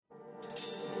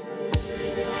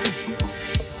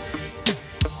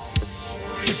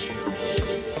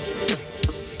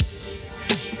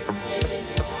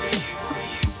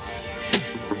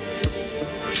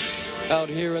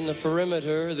here in the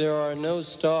perimeter, there are no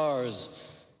stars.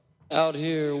 Out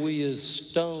here, we is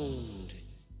stoned,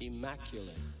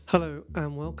 immaculate. Hello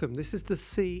and welcome. This is the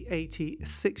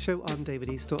C86 show. I'm David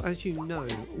Eastaugh. As you know,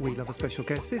 we love a special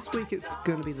guest. This week it's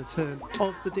going to be the turn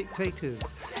of the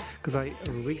Dictators, because I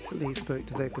recently spoke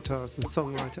to their guitarist and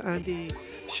songwriter Andy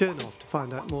Shernoff to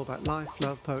find out more about life,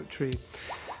 love, poetry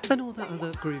and all that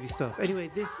other groovy stuff. Anyway,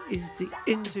 this is the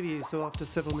interview, so after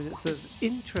several minutes of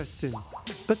interesting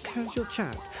but casual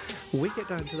chat, we get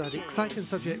down to that exciting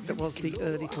subject that was the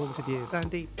early formative years.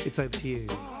 Andy, it's over to you.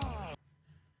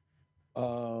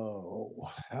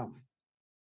 The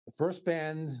first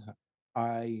band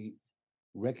I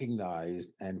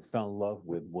recognized and fell in love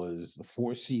with was the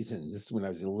Four Seasons when I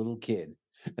was a little kid,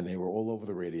 and they were all over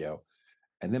the radio.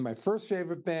 And then my first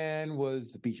favorite band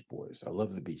was the Beach Boys. I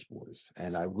love the Beach Boys.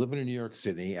 And I live in New York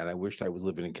City, and I wished I was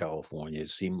living in California. It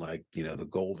seemed like, the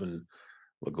golden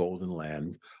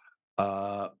land.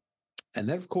 And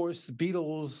then, of course, the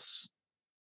Beatles,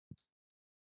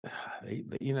 they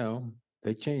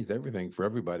changed everything for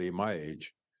everybody in my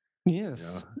age.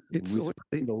 Yes, we saw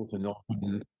Beatles and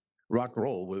rock and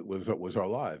roll was our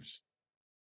lives.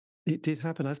 It did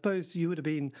happen. I suppose you would have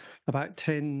been about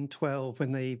 10, 12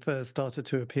 when they first started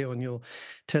to appear on your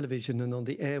television and on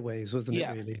the airwaves, wasn't it,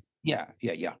 really? Yeah.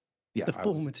 The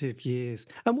formative years.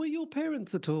 And were your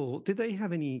parents at all, did they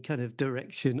have any kind of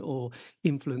direction or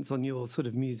influence on your sort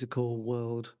of musical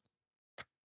world?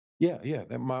 Yeah.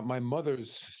 My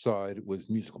mother's side was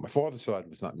musical. My father's side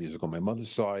was not musical. My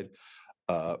mother's side,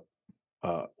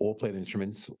 all played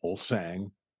instruments, all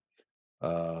sang.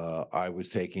 I was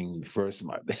taking first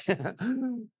my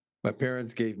my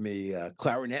parents gave me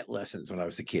clarinet lessons when I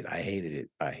was a kid. I hated it.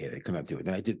 I could not do it.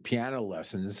 Then I did piano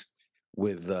lessons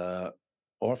with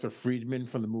Arthur Friedman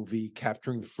from the movie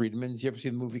Capturing the Friedmans. You ever see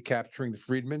the movie Capturing the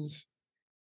Friedmans?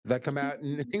 Did that come out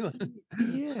in England?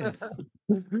 Yes.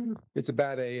 It's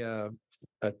about a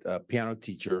piano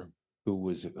teacher who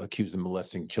was accused of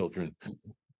molesting children.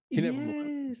 He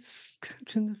never Yes.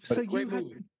 So great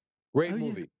movie. Great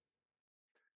movie. Yeah.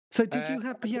 So did you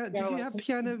have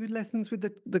piano lessons with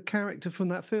the character from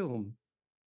that film?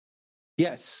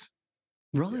 Yes.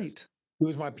 Right. Yes. He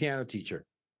was my piano teacher.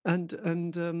 And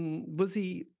was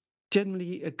he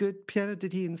generally a good piano?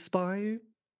 Did he inspire you?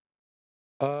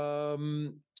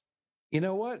 You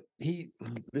know what? He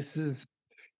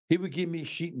would give me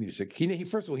sheet music. He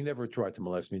first of all, he never tried to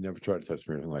molest me, never tried to touch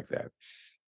me or anything like that.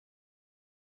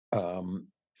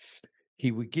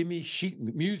 He would give me sheet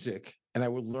music, and I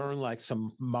would learn like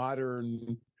some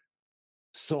modern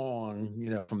song,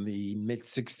 from the mid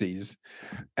 60s,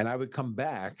 and I would come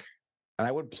back and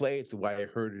I would play it the way I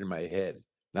heard it in my head,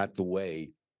 not the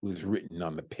way it was written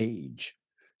on the page.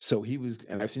 So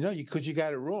and I said, no, because you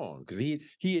got it wrong, because he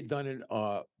had done it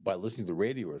by listening to the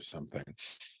radio or something.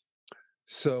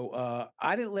 So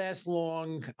I didn't last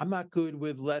long. I'm not good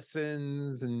with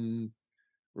lessons and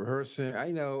rehearsing.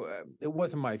 I know it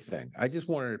wasn't my thing. I just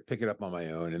wanted to pick it up on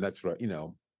my own, and that's what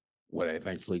I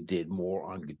eventually did more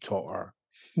on guitar.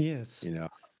 Yes.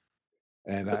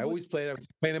 And I always played. I was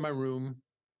playing in my room,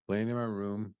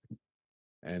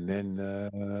 and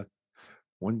then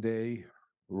one day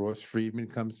Ross Friedman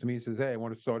comes to me and says, "Hey, I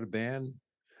want to start a band.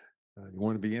 You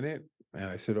want to be in it?" And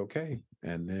I said, "Okay."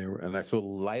 And I saw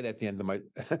light at the end of light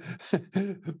at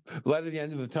the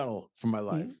end of the tunnel for my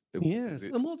life. Yes.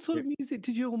 And what sort of music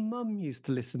did your mum used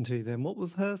to listen to then? What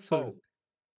was her sort of?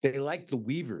 They liked the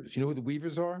Weavers. You know who the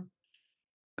Weavers are?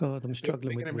 God, I'm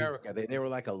struggling with in America. They were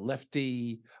like a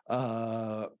lefty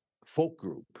folk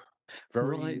group,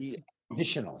 very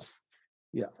traditional.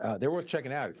 Yeah, they're worth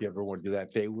checking out if you ever want to do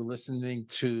that. They were listening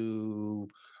to,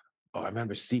 I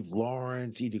remember Steve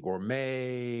Lawrence, Edie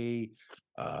Gourmet,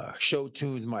 show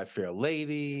tunes, My Fair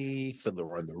Lady,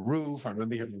 Fiddler on the Roof. I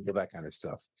remember hearing all that kind of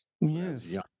stuff.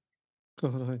 Yes.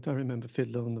 God, I remember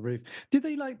Fiddler on the Roof. Did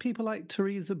they like people like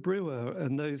Teresa Brewer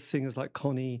and those singers like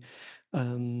Connie?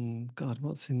 God,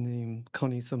 what's her name?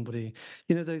 Connie somebody.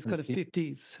 Those kind of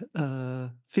 50s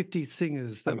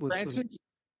singers that was sort of,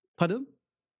 pardon?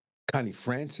 Connie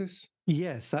Francis?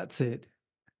 Yes, that's it.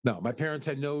 No, my parents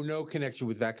had no connection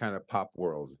with that kind of pop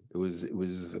world. It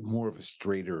was more of a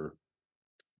straighter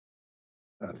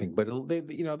thing. But they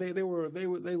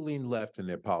leaned left in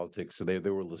their politics, so they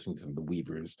were listening to the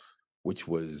Weavers, which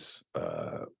was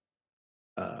I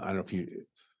don't know if a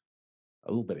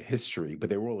little bit of history, but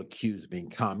they were all accused of being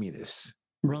communists.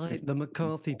 Right, the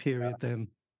McCarthy period then.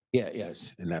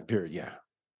 Yes, in that period, yeah.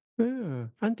 Yeah.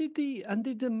 And did the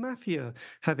mafia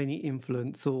have any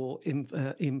influence or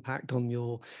impact on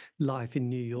your life in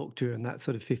New York during that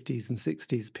sort of 50s and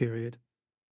 60s period?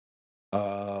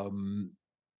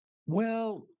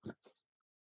 Well,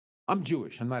 I'm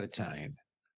Jewish. I'm not Italian,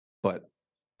 but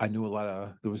I knew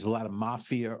there was a lot of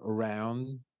mafia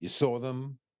around. You saw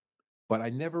them, but I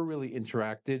never really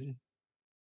interacted.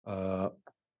 Uh,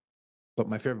 but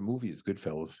my favorite movie is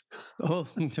Goodfellas. Oh,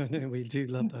 no, no, we do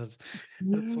love that.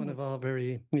 That's one of our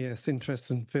very, yes,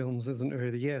 interesting films, isn't it,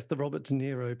 really? Yes, the Robert De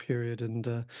Niro period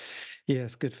and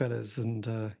yes, Goodfellas.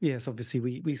 And yes, obviously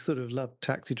we sort of love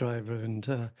Taxi Driver and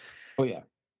Oh yeah.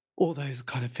 all those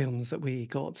kind of films that we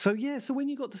got. So yeah, so when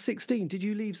you got to 16, did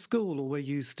you leave school or were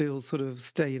you still sort of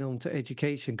staying on to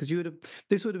education? Because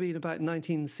this would have been about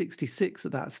 1966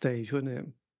 at that stage, wouldn't it?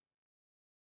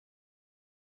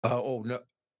 Oh no,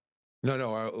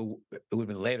 no. It would have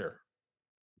been later.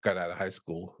 Got out of high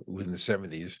school. It was in the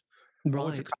 70s. I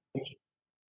went to Right. college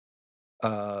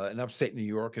in upstate New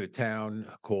York at a town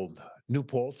called New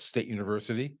Paltz State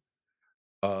University.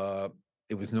 Uh,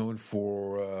 it was known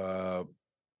for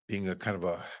being a kind of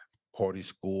a party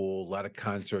school, a lot of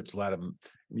concerts, a lot of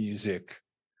music.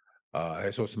 I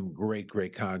saw some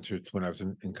great concerts when I was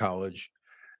in college,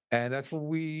 and that's where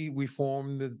we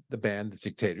formed the band, the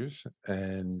Dictators,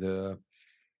 and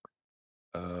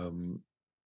um,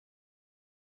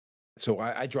 so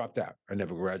I dropped out. I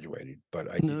never graduated, but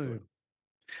I did go. No.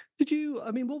 Did you,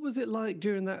 I mean, what was it like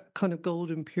during that kind of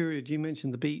golden period? You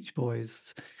mentioned the Beach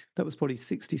Boys. That was probably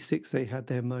 66, they had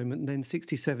their moment. And then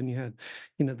 67, you had,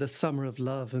 the Summer of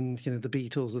Love and, the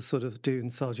Beatles were sort of doing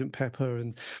Sergeant Pepper.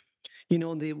 And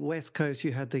on the West Coast,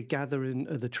 you had the gathering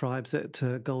of the tribes at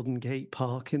Golden Gate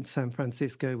Park in San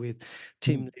Francisco with Mm.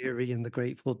 Tim Leary and the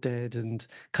Grateful Dead and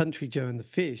Country Joe and the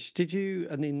Fish. Did you?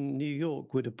 And in New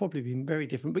York would have probably been very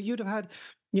different, but you'd have had,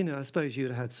 I suppose you'd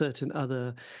have had certain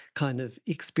other kind of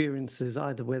experiences,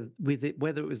 either with it,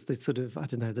 whether it was the sort of, I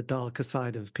don't know, the darker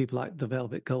side of people like the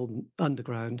Velvet Golden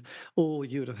Underground, or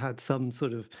you would have had some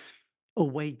sort of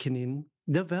awakening.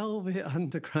 The Velvet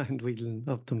Underground, we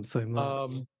love them so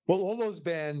much. Well, all those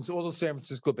bands, all those San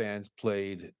Francisco bands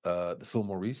played the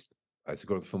Fillmore East. I used to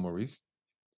go to the Fillmore East.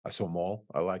 I saw them all.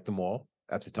 I liked them all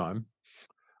at the time.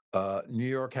 New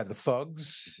York had the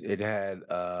Thugs. It had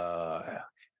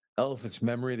Elephant's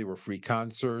Memory. They were free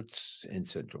concerts in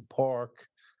Central Park,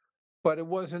 but it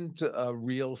wasn't a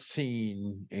real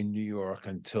scene in New York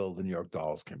until the New York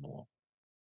Dolls came along,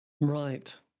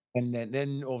 Right. and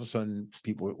then all of a sudden,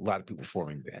 a lot of people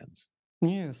forming bands.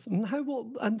 Yes. And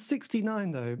and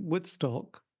 69 though,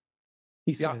 Woodstock,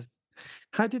 he Yeah, says.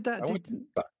 How did that I went. did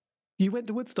you went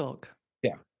to Woodstock?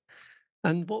 Yeah,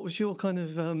 And what was your kind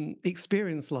of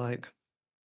experience like?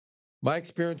 my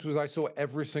experience was I saw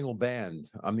every single band.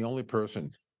 I'm the only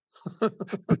person.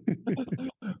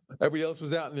 Everybody else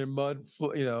was out in their mud,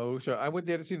 So I went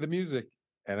there to see the music,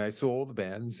 and I saw all the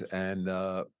bands, and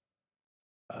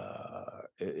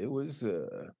it was.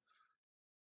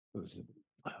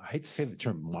 I hate to say the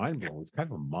term mind blowing. It's kind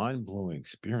of a mind blowing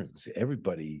experience.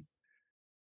 Everybody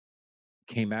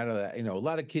came out of that. A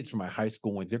lot of kids from my high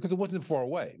school went there because it wasn't far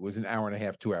away. It was an hour and a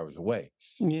half, 2 hours away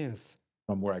Yes.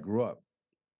 from where I grew up,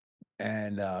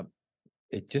 and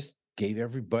it just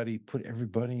put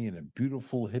everybody in a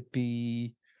beautiful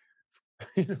hippie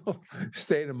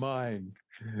state of mind.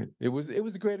 It was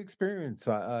a great experience.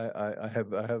 I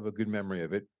have a good memory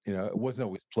of it. It wasn't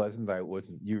always pleasant. I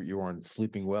wasn't you weren't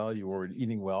sleeping well, you weren't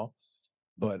eating well,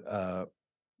 but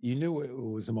you knew it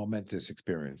was a momentous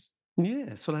experience.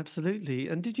 Yes, well, absolutely.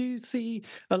 And did you see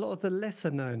a lot of the lesser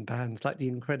known bands like the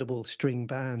Incredible String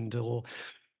Band or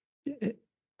eh,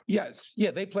 Yes,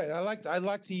 yeah, they played. I liked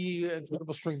the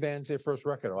Incredible String Band's their first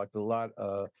record. I liked it a lot.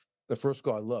 The first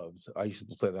go I loved. I used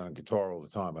to play that on guitar all the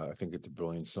time. I think it's a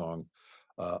brilliant song.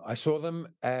 I saw them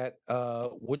at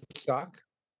Woodstock.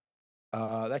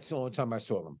 That's the only time I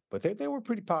saw them, but they were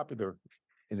pretty popular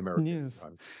in America at the yes.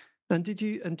 time. And did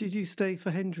you stay for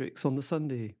Hendrix on the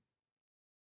Sunday?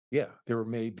 Yeah, there were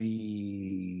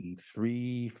maybe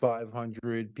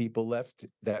 500 people left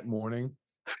that morning.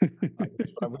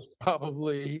 I was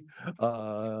probably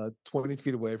 20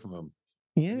 feet away from him.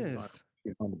 Yes. He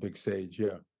was on the big stage.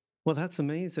 Yeah. Well, that's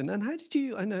amazing. And how did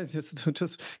you, I know,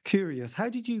 just curious, how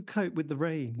did you cope with the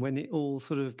rain when it all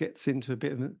sort of gets into a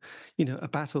bit of a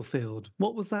battlefield?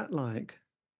 What was that like?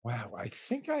 Wow. I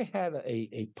think I had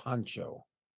a poncho.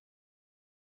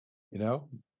 You know,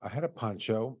 I had a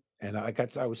poncho, and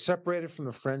I was separated from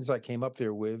the friends I came up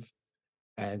there with,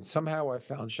 and somehow I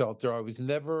found shelter. I was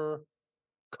never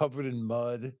covered in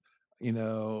mud. You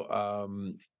know,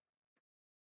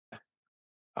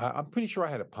 I'm pretty sure I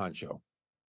had a poncho.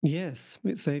 Yes,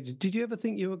 it saved you. Did you ever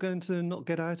think you were going to not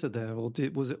get out of there, or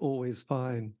was it always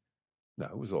fine? No,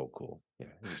 it was all cool. Yeah,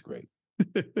 it was great.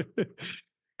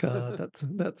 God,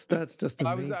 that's just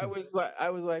I amazing. was like, I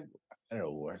don't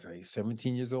know, was I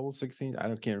 17 years old, 16? I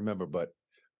don't can't remember, but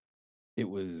it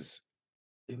was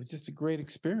it was just a great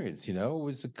experience, you know. It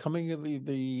was the coming of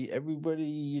the everybody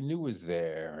you knew was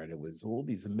there, and it was all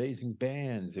these amazing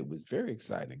bands. It was very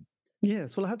exciting.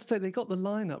 Yes, well, I have to say they got the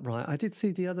lineup right. I did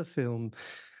see the other film,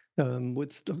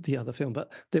 Woodstock, the other film,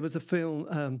 but there was a film,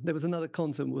 there was another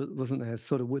concert, wasn't there?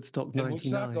 Sort of Woodstock And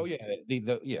Woodstock, oh '99. yeah,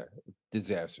 the yeah,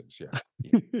 disasters, yeah,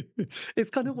 yeah. It's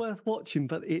kind of worth watching,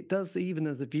 but it does, even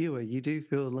as a viewer, you do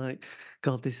feel like,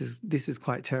 God, this is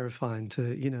quite terrifying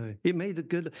to, it made a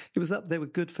good, it was up there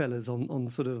with Goodfellas on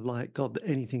sort of like, God,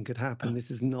 anything could happen.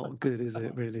 This is not good, is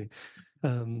it really?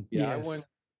 Yeah, I went. Yes.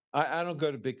 I don't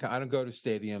go to I don't go to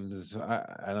stadiums.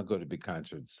 I don't go to big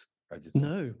concerts. I just don't.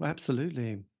 No,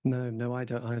 absolutely. No, no, I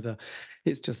don't either.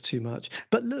 It's just too much.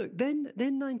 But look, then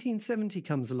 1970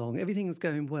 comes along. Everything is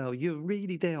going well. You're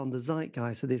really there on the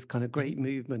zeitgeist of this kind of Mhm. great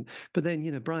movement. But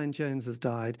then, Brian Jones has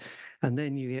died, and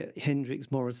then you get Hendrix,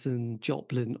 Morrison,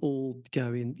 Joplin all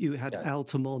going. You had Yes,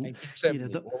 Altamont, you know,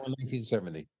 1970, the all in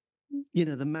 1970.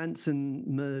 the Manson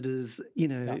murders,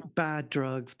 Yeah, bad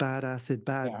drugs, bad acid,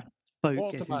 bad yeah.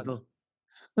 folk get Altamont. involved.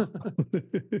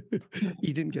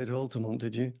 You didn't go to Altamont,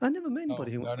 did you? I never met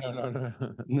anybody No, who. no, no, no,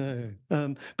 no.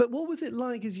 No, but what was it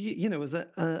like as as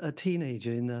a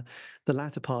teenager in the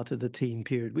latter part of the teen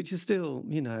period, which is still,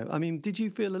 I mean, did you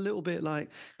feel a little bit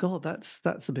like, God, that's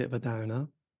a bit of a downer?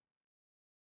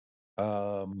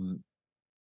 um,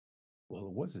 well,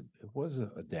 it was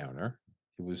a downer.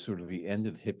 It was sort of the end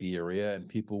of the hippie area, and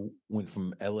people went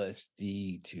from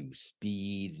LSD to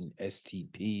speed and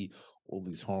STP, all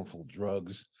these harmful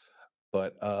drugs.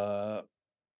 But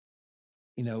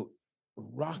you know,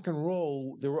 rock and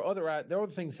roll. There were other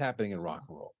things happening in rock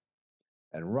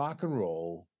and rock and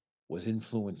roll was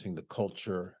influencing the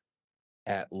culture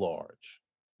at large.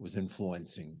 It was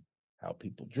influencing how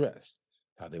people dressed,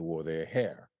 how they wore their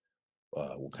hair,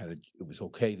 what kind of. It was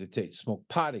okay to take smoke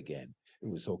pot again. It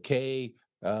was okay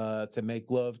to make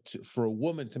love for a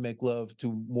woman to make love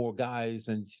to more guys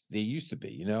than they used to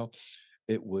be. You know,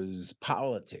 it was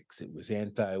politics. It was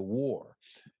anti-war.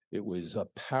 It was a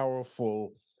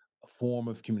powerful form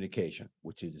of communication,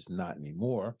 which it is not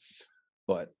anymore.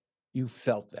 But you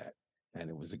felt that, and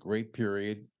it was a great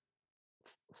period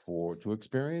for to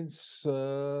experience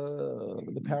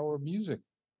the power of music.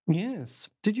 Yes.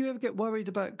 Did you ever get worried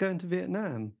about going to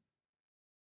Vietnam?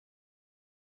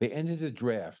 They ended the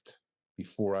draft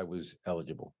before I was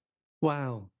eligible.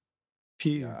 Wow, Yeah,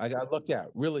 phew. I lucked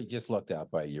out. Really, just lucked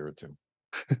out by a year or two.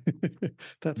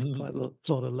 That's Mhm. quite a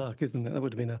lot of luck, isn't it? That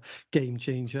would have been a game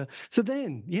changer. So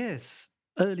then, yes,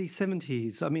 early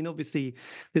 70s. I mean, obviously,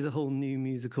 there's a whole new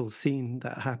musical scene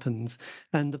that happens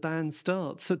and the band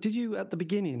starts. So did you at the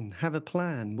beginning have a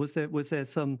plan? Was there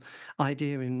some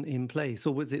idea in place,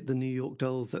 or was it the New York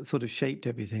Dolls that sort of shaped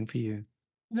everything for you?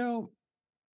 You know,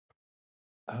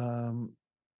 um,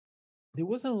 there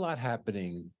wasn't a lot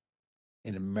happening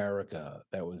in America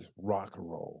that was rock and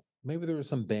roll. Maybe there were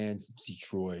some bands,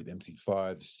 Detroit,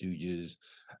 MC5, the Stooges,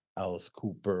 Alice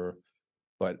Cooper,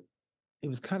 but it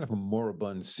was kind of a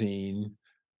moribund scene.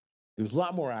 There was a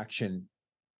lot more action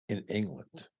in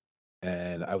England.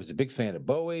 And I was a big fan of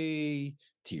Bowie,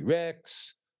 T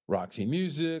Rex, Roxy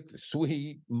Music, The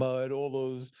Sweet, Mud, all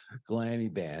those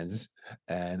glammy bands.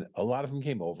 And a lot of them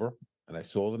came over, and I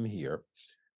saw them here.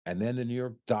 And then the New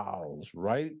York Dolls,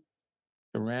 right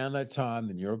around that time,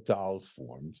 the New York Dolls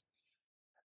formed,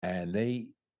 and they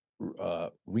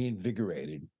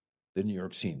reinvigorated the New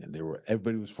York scene. And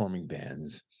everybody was forming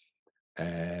bands,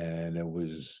 and it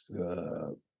was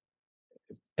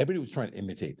everybody was trying to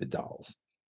imitate the Dolls,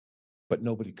 but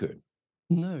nobody could.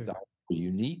 No. Dolls were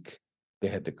unique. They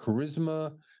had the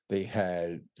charisma. They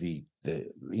had they say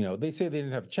they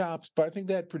didn't have chops, but I think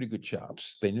they had pretty good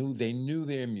chops. They knew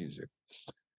their music.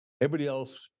 Everybody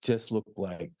else just looked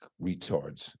like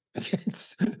retards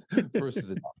versus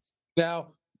the Dolls.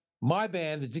 Now, my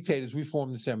band, the Dictators, we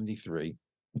formed in '73.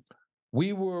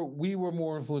 We were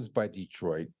more influenced by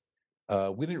Detroit.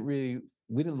 We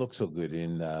didn't look so good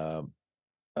in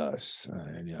us,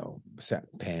 satin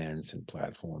pants and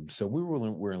platforms. So we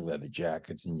were wearing leather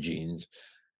jackets and jeans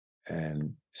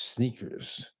and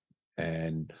sneakers.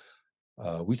 And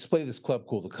we used to play this club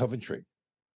called the Coventry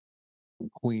in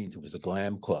Queens. It was a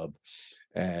glam club.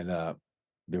 And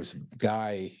there was a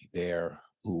guy there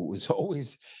who was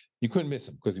always, you couldn't miss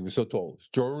him because he was so tall. It was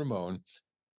Joe Ramone.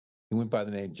 He went by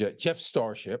the name Jeff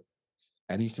Starship.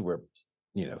 And he used to wear,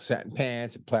 satin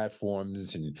pants and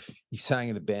platforms. And he sang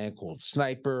in a band called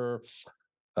Sniper.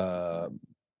 Uh,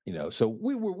 so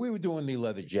we were doing the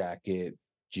leather jacket,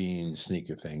 jeans,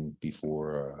 sneaker thing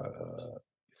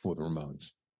for the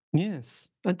Ramones. Yes.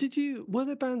 And were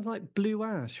there bands like Blue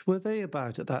Ash? Were they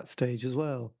about at that stage as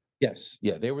well? Yes,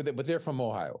 yeah, they were there, but they're from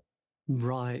Ohio.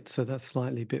 Right. So that's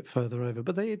slightly a bit further over.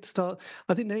 But I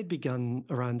think they'd begun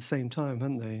around the same time,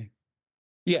 hadn't they?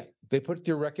 Yeah, they put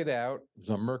their record out. It was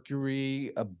on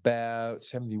Mercury about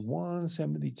 71,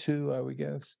 72, I would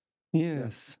guess. Yeah.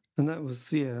 Yes. And that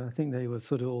was, yeah, I think they were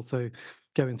sort of also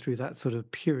going through that sort of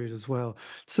period as well.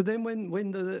 So then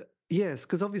yes,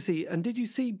 because obviously, and did you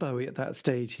see Bowie at that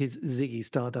stage, his Ziggy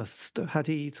Stardust? Had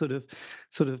he sort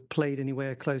of played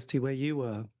anywhere close to where you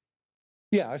were?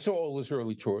 Yeah, I saw all his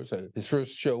early tours. His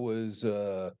first show was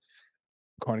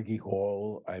Carnegie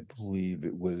Hall. I believe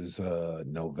it was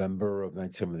November of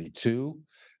 1972.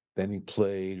 Then he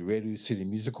played Radio City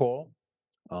Music Hall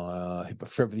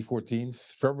February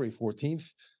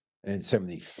 14th in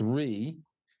 73.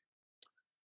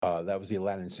 That was the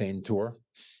Aladdin Sane tour.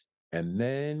 And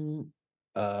then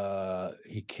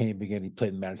he came again. He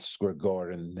played Madison Square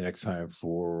Garden the next time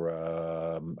for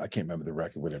I can't remember the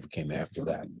record, whatever came after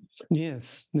that.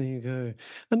 Yes, there you go.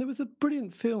 And there was a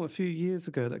brilliant film a few years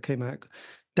ago that came out,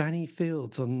 Danny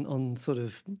Fields on sort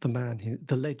of the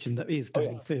legend that is Oh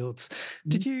Danny yeah. Fields.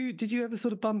 Did you ever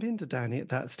sort of bump into Danny at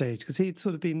that stage? Because he'd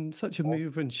sort of been such a all,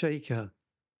 mover and shaker.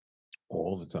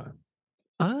 all the time.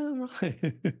 Oh,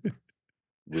 right.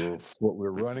 We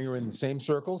were running in the same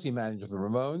circles. He managed the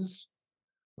Ramones.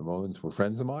 Ramones were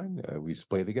friends of mine. We used to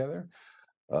play together.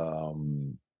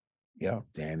 Yeah,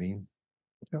 Danny.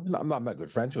 I'm not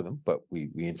good friends with him, but we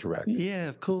interacted. Yeah,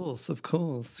 of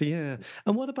course. Yeah.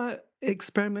 And what about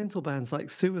experimental bands like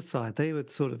Suicide? They would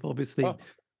sort of obviously. Oh.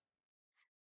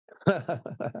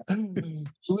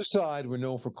 Suicide were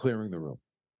known for clearing the room.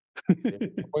 They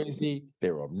were noisy.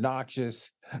 They were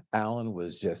obnoxious. Alan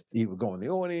was he would go in the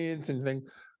audience and things.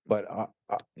 But I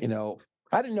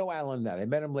didn't know Alan then. I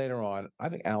met him later on. I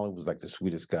think Alan was like the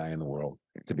sweetest guy in the world,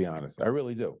 to be honest. I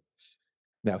really do.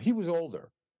 Now he was older.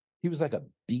 He was like a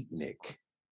beatnik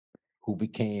who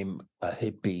became a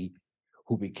hippie,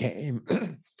 who became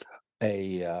I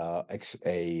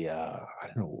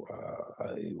don't know,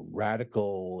 a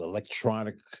radical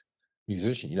electronic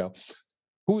musician.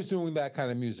 Who was doing that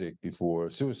kind of music before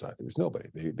Suicide? There was nobody.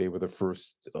 They were the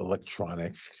first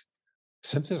electronic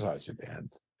synthesizer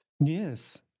band.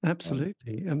 Yes, Um,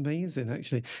 absolutely. Amazing,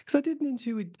 actually. Because I did an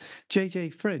interview with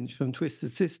JJ French from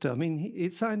Twisted Sister. I mean,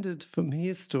 it sounded from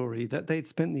his story that they'd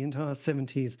spent the entire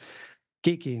 70s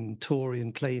gigging,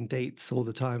 touring, playing dates all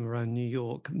the time around New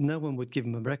York. No one would give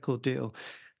him a record deal.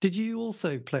 Did you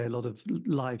also play a lot of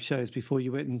live shows before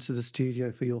you went into the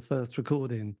studio for your first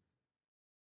recording?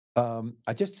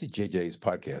 I just did JJ's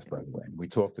podcast, by the way. We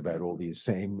talked about all the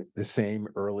same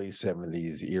early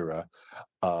 70s era.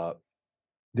 Uh,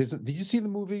 did you see the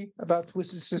movie about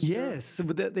Twisted Sister? Yes,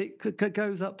 but it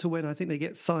goes up to when I think they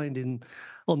get signed in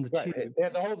on the Right. tube.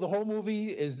 The whole movie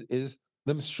is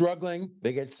them struggling.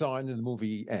 They get signed, and the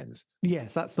movie ends.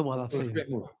 Yes, that's the one It I've was a seen. great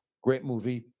movie. Great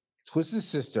movie. Twisted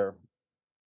Sister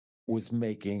was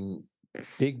making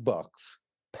big bucks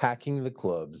packing the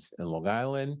clubs in Long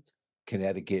Island,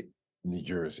 Connecticut, New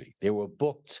Jersey. They were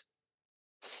booked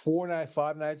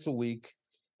 5 nights a week,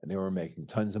 and they were making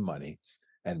tons of money.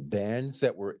 And bands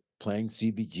that were playing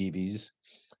CBGBs,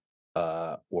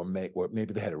 or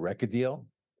maybe they had a record deal,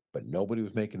 but nobody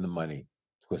was making the money.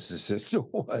 Twisted Sister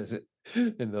was it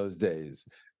in those days.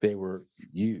 They were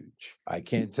huge. I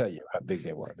can't tell you how big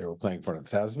they were. They were playing in front of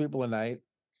 1,000 people a night,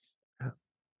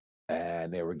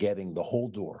 and they were getting the whole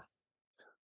door.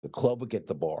 The club would get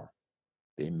the bar.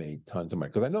 They made tons of money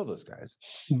because I know those guys,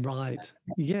 Right.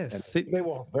 and Yes, they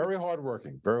were very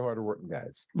hardworking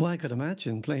guys. well, I could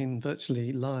imagine playing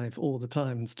virtually live all the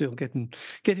time and still getting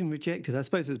rejected. I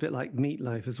suppose it's a bit like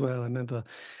Meatloaf as well. I remember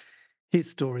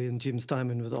his story, and Jim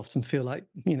Steinman would often feel like,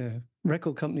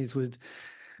 record companies would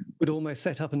almost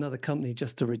set up another company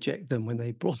just to reject them when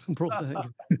they brought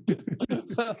out.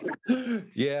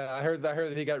 Yeah, I heard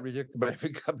that he got rejected by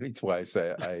every company twice.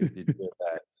 I did hear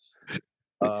that.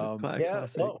 Which is quite a Yeah,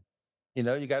 classic. well,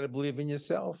 you got to believe in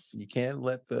yourself. You can't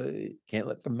let the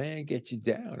man get you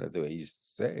down, or the way he used to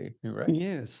say, right?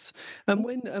 Yes. And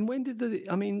when did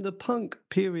the punk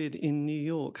period in New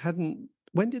York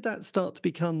when did that start to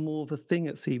become more of a thing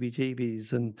at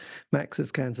CBGB's and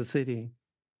Max's Kansas City?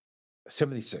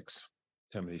 76.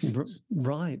 76.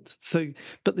 Right. So,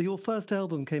 but your first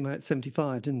album came out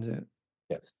 75, didn't it?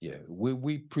 Yes, yeah.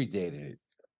 We predated it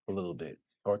a little bit.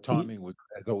 Our timing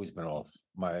has always been off.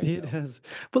 It has.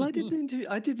 Well, I did an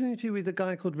interview with a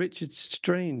guy called Richard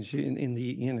Strange in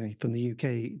the from the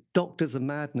UK, Doctors of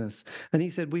Madness, and he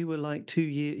said we were like 2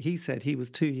 years. He said he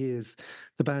was 2 years.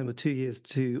 The band were 2 years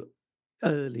too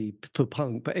early for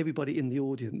punk, but everybody in the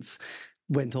audience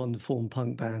went on to form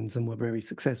punk bands and were very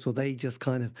successful. They just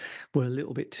kind of were a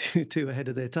little bit too ahead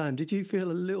of their time. Did you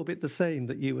feel a little bit the same,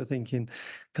 that you were thinking,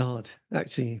 God,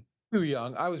 actually, Too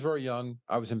young. I was very young.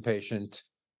 I was impatient.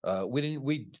 We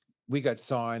didn't. We got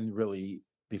signed really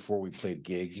before we played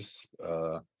gigs.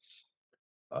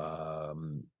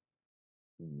 Um,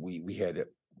 we we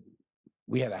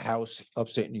had a house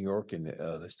upstate New York in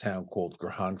this town called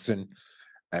Gerhansen,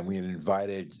 and we had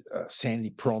invited Sandy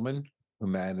Pearlman, who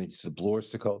managed the Blurs,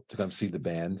 to come see the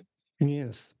band.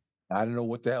 yes. I don't know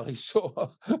what the hell he saw.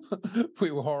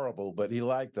 We were horrible, but he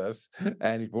liked us,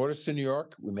 and he brought us to New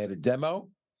York. We made a demo,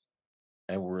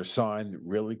 and we were signed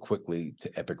really quickly to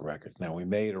Epic Records. Now we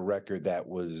made a record that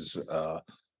was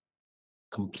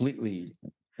completely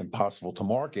impossible to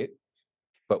market,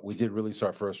 but we did release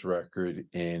our first record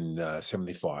in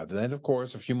 '75. And then, of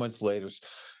course, a few months later,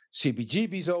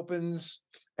 CBGB's opens,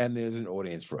 and there's an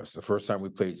audience for us. The first time we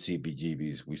played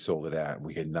CBGB's, we sold it out.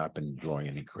 We had not been drawing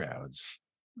any crowds.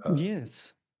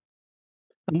 Yes.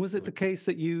 And was it the case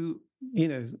that you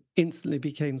instantly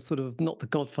became sort of not the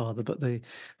godfather, but the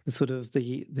sort of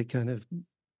the kind of,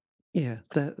 yeah,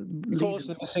 the We call leader? us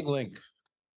the missing link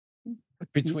Y-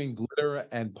 between glitter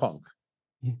and punk.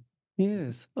 y-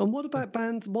 Yes. And what about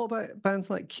bands? What about bands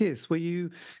like Kiss? Were you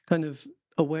kind of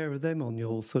aware of them on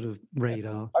your sort of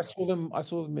radar? I saw them. I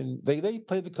saw them in. They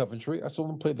played the Coventry. I saw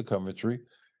them play the Coventry.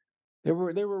 They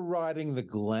were riding the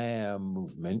glam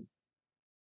movement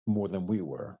more than we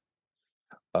were.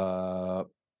 Uh,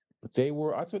 but they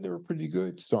were. I thought they were pretty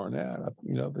good starting out.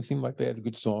 They seemed like they had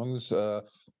good songs.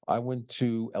 I went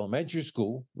to elementary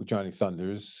school with Johnny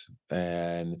Thunders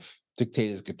and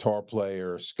Dictators guitar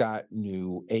player. Scott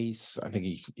knew Ace. I think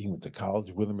he went to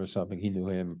college with him or something. He knew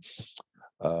him.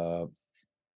 Uh,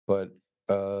 but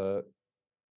I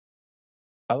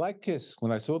like Kiss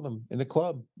when I saw them in the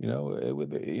club.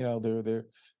 With their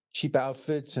cheap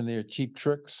outfits and their cheap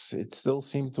tricks. It still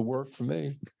seemed to work for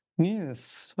me.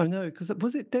 Yes, I know. Because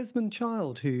was it Desmond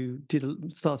Child who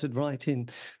started writing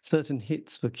certain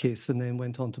hits for Kiss and then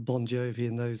went on to Bon Jovi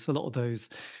and a lot of those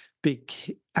big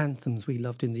anthems we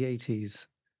loved in the 80s?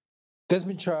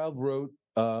 Desmond Child wrote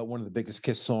one of the biggest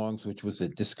Kiss songs, which was a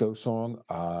disco song.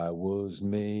 I was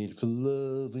made for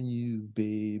loving you,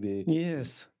 baby.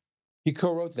 Yes. He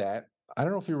co-wrote that. I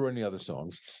don't know if he wrote any other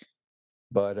songs,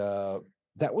 but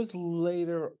that was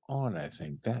later on. I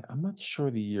think that I'm not sure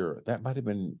the year. That might have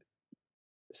been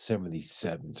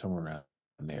 '77, somewhere around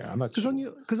there. I'm not Because on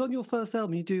sure. your first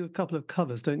album, you do a couple of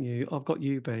covers, don't you? I've Got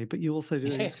You, Babe, but you also do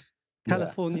Yeah, yeah.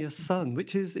 California Sun,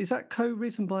 which is that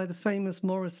co-written by the famous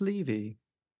Morris Levy?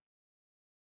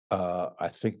 I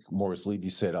think Morris Levy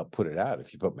said, "I'll put it out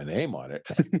if you put my name on it."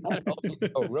 I don't think he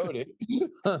co-wrote it.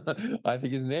 I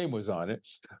think his name was on it.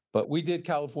 But we did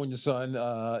California Sun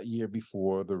a year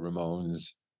before the Ramones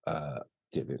uh,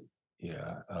 did it.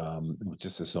 Yeah, it was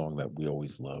just a song that we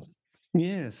always loved.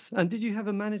 Yes. And did you have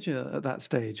a manager at that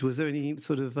stage? Was there any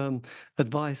sort of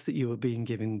advice that you were being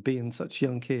given, being such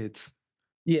young kids?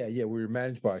 Yeah, yeah. We were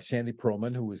managed by Sandy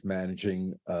Pearlman, who was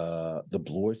managing the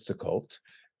Blurs, the Cult,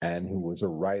 and who was a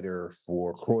writer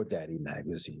for Crawdaddy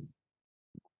magazine.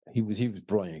 He was a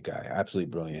brilliant guy, absolutely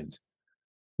brilliant.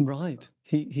 Right.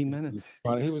 He managed.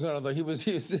 He was another. He was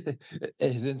his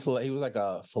intellect. He was like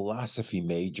a philosophy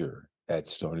major at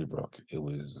Stony Brook. It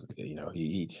was he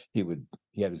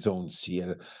had his own. He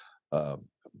had uh,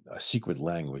 a secret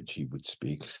language he would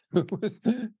speak.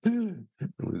 It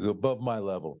was above my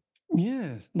level.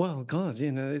 Yeah, well, God,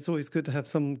 it's always good to have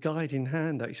some guiding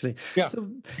hand, actually. Yeah. So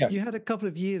you Yes. had a couple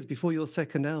of years before your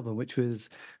second album, which was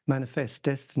Manifest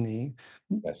Destiny.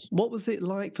 Yes. What was it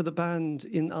like for the band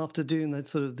in after doing that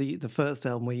sort of the first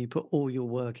album where you put all your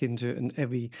work into it and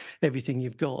everything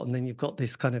you've got, and then you've got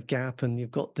this kind of gap, and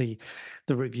you've got the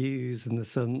reviews and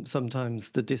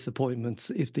sometimes the disappointments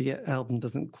if the album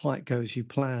doesn't quite go as you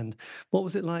planned. What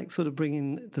was it like, sort of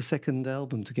bringing the second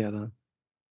album together?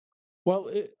 Well,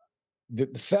 the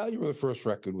failure of the first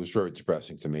record was very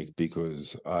depressing to me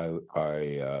because I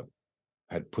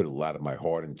had put a lot of my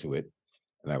heart into it,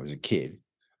 and I was a kid,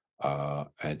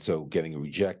 and so getting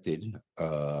rejected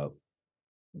it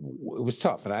was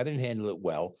tough, and I didn't handle it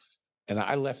well, and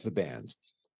I left the band.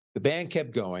 The band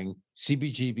kept going.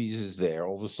 CBGB's is there.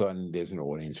 All of a sudden, there's an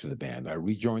audience for the band. I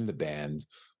rejoined the band,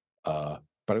 but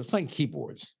I was playing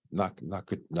keyboards, not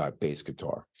bass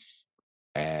guitar.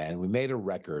 And we made a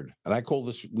record. And I called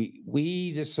this.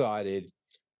 We decided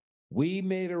we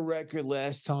made a record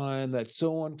last time that's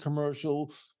so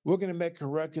uncommercial. We're going to make a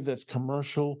record that's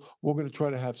commercial. We're going to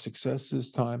try to have success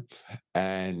this time.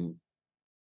 And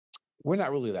we're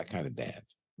not really that kind of band.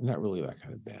 We're not really that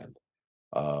kind of band.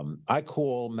 I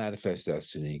call Manifest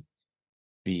Destiny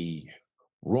the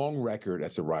wrong record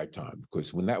at the right time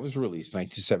because when that was released,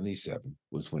 1977,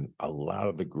 was when a lot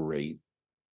of the great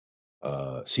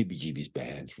CBGB's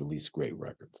bands released great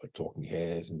records like Talking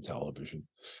Heads and Television.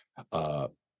 Uh,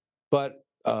 but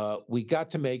we got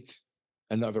to make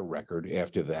another record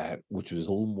after that, which was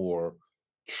a little more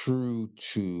true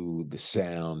to the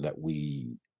sound that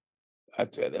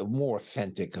more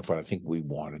authentic of what I think we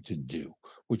wanted to do,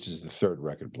 which is the third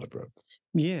record, Blood Brothers.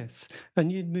 Yes, and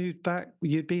you'd moved back.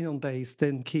 You'd been on bass,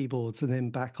 then keyboards, and then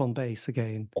back on bass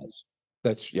again. Yes.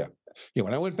 That's yeah. Yeah,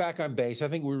 when I went back on bass, I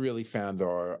think we really found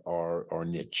our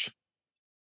niche.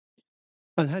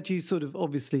 And had you sort of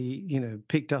obviously,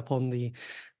 picked up on the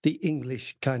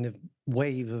English kind of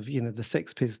wave of, the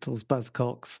Sex Pistols,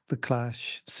 Buzzcocks, The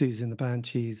Clash, Susie and the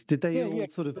Banshees? Did they Yeah, yeah. all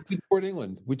sort of? We toured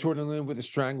England. We toured England with the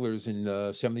Stranglers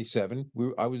in '77.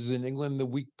 I was in England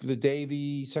the day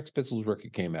the Sex Pistols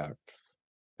record came out,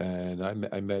 and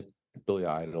I met Billy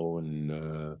Idol and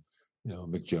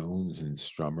Mick Jones and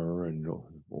Strummer and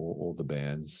all the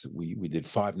bands. We did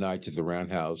 5 nights at the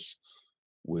Roundhouse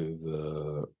with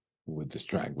with the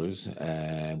Stranglers,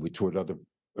 and we toured other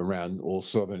around all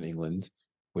southern England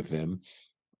with them.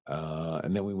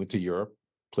 And then we went to Europe,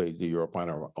 played to Europe on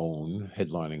our own,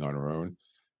 headlining on our own.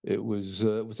 It was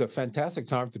a fantastic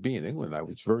time to be in England. I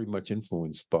was very much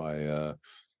influenced by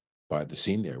the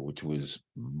scene there, which was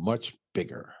much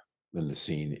bigger than the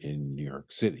scene in New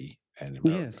York City and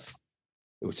America. Yes.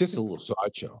 It was just a little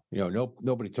sideshow.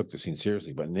 Nobody took the scene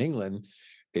seriously. But in England,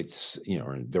 it's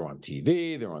they're on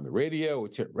TV, they're on the radio,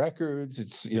 it's hit records.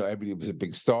 It's everybody was a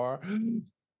big star,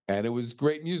 and it was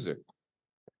great music.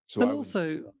 So And I was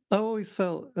also, I always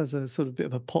felt as a sort of bit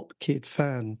of a pop kid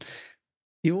fan,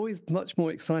 you're always much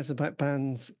more excited about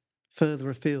bands further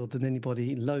afield than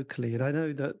anybody locally. And I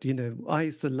know that, I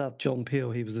used to love John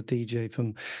Peel. He was a DJ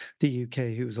from the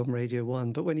UK who was on Radio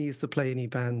 1. But when he used to play any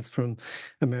bands from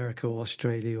America or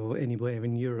Australia or anywhere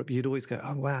in Europe, you'd always go,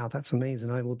 oh, wow, that's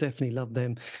amazing. I will definitely love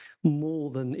them more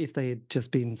than if they had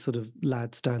just been sort of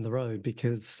lads down the road,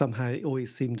 because somehow it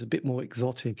always seemed a bit more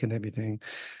exotic and everything,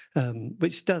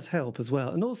 which does help as well.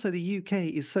 And also, the UK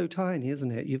is so tiny,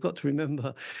 isn't it? You've got to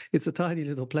remember it's a tiny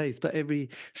little place, but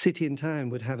every city and town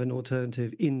would have an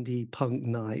alternative indie punk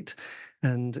night.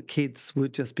 And kids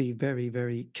would just be very,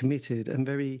 very committed and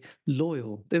very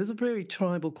loyal. There was a very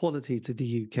tribal quality to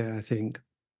the UK, I think.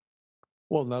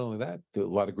 well, not only that, a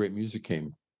lot of great music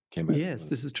came out of Yes, England.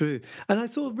 this is true. And I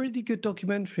saw a really good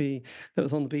documentary that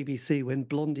was on the BBC when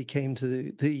Blondie came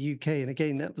to the UK. And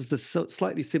again, that was the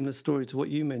slightly similar story to what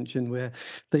you mentioned, where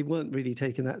they weren't really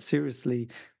taking that seriously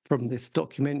from this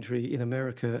documentary in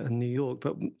America and New York.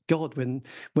 But God, when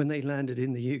they landed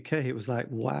in the UK, it was like,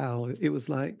 wow. It was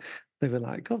like they were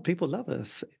like, God, people love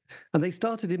us. And they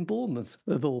started in Bournemouth,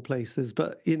 of all places.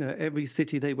 But every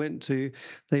city they went to,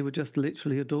 they were just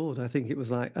literally adored. I think it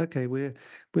was like, okay, we're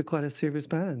quite a serious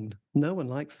band. No one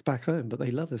likes us back home, but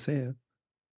they love us here.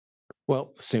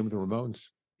 Well, same with the Ramones.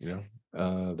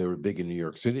 They were big in New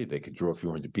York City. They could draw a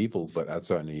few hundred people, but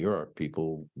outside New York,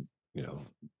 people, you know,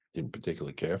 didn't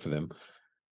particularly care for them.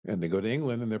 And they go to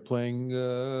England and they're playing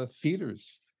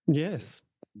theaters. Yes,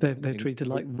 they're Singing- treated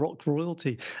like rock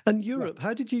royalty. And Yeah. Europe,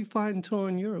 how did you find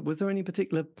touring Europe? Was there any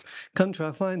particular country?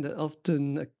 I find that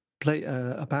often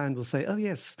a band will say, "Oh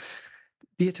yes,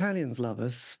 the Italians love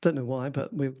us." Don't know why,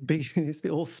 but we're big.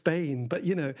 Or Spain. But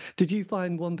did you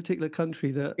find one particular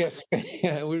country that? Yes,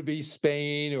 yeah, it would be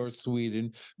Spain or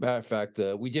Sweden. Matter of fact,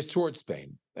 we just toured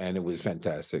Spain, and it was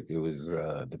fantastic. It was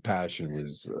the passion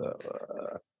was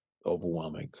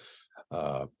overwhelming.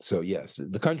 So yes,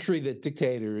 the country that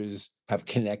dictators have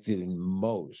connected in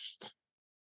most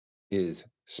is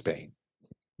Spain.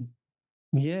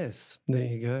 Yes, there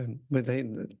you go. But they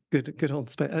good old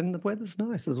Spain, and the weather's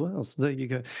nice as well. So there you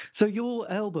go. So your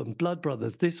album, Blood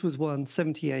Brothers, this was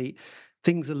 178.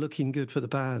 Things are looking good for the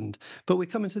band, but we're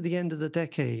coming to the end of the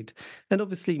decade, and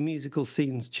obviously musical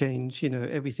scenes change.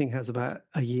 Everything has about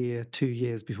a year, 2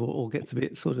 years before it all gets a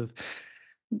bit sort of.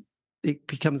 It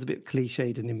becomes a bit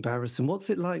cliched and embarrassing.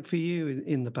 What's it like for you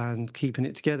in the band, keeping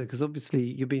it together? Because obviously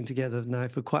you've been together now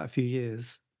for quite a few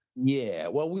years. Yeah,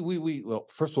 well, well,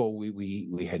 first of all,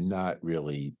 we had not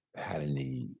really had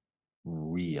any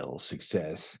real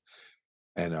success,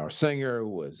 and our singer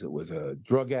was a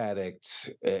drug addict,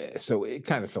 so it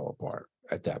kind of fell apart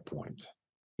at that point,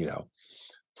 you know,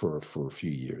 for a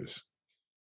few years.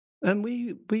 And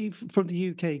we from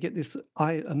the UK get this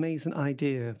amazing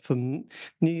idea from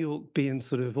New York being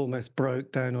sort of almost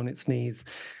broke down on its knees.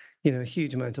 a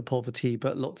huge amount of poverty,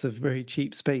 but lots of very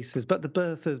cheap spaces. But the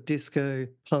birth of disco,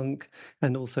 punk,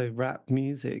 and also rap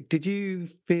music. Did you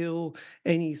feel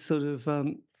any sort of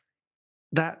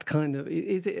that kind of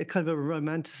is it a kind of a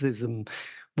romanticism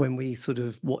when we sort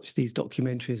of watch these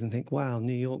documentaries and think, wow,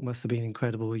 New York must have been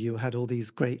incredible. You had all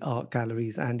these great art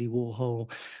galleries, Andy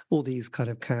Warhol, all these kind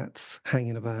of cats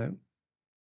hanging about.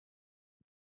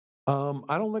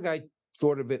 I don't think I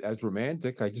thought of it as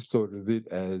romantic. I just thought of it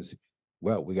as,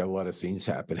 well, we got a lot of scenes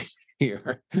happening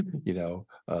here, you know.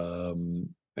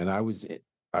 And I was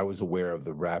aware of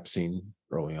the rap scene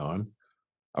early on.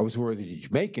 I was aware of the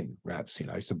Jamaican rap scene.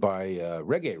 I used to buy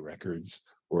reggae records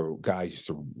where guys used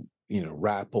to,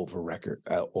 rap over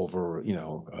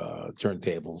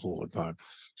turntables all the time.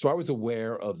 So I was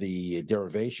aware of the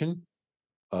derivation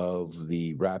of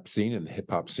the rap scene and the hip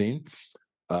hop scene.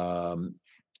 Um,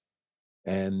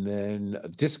 and then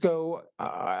disco,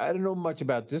 I don't know much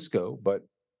about disco, but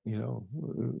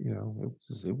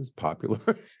it was popular.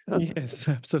 Yes,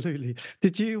 absolutely.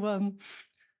 Did you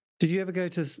ever go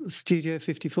to Studio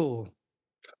 54?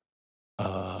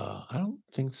 I don't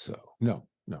think so. No,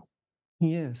 no.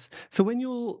 Yes. So when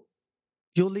your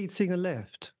lead singer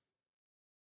left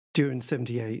during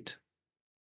 78.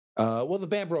 Well, the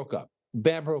band broke up.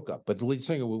 Band broke up, but the lead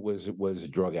singer was a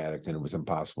drug addict, and it was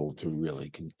impossible to really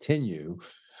continue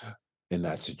in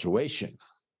that situation.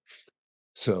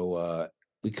 So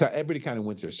everybody kind of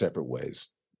went their separate ways.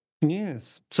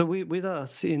 Yes. So with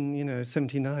us in,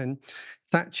 79,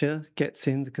 Thatcher gets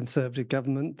in the Conservative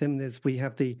government. Then we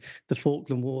have the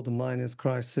Falkland War, the miners'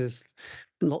 crisis,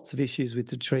 lots of issues with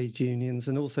the trade unions,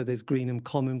 and also there's Greenham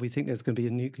Common. We think there's going to be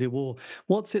a nuclear war.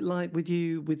 What's it like with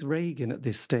you with Reagan at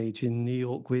this stage in New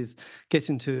York, with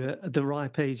getting to the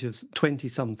ripe age of 20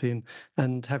 something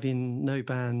and having no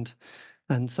band?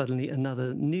 And suddenly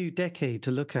another new decade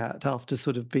to look at after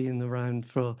sort of being around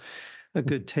for a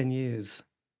good 10 years.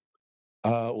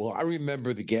 Well, I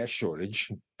remember the gas shortage,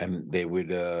 and they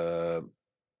would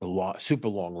super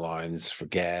long lines for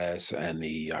gas, and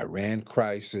the Iran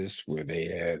crisis, where they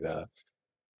had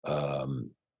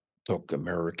um, took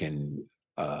American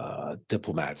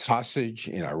diplomats hostage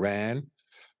in Iran.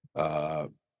 Uh,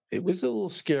 it was a little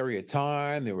scary at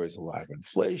time. There was a lot of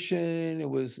inflation. It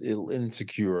was an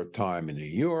insecure time in New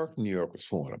York. New York was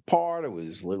falling apart. It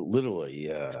was literally,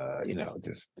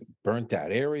 just burnt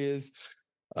out areas.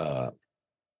 Uh,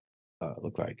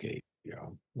 looked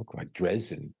like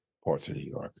Dresden, parts of New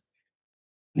York.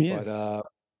 But Yes.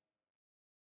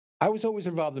 I was always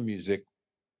involved in music.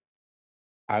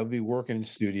 I would be working in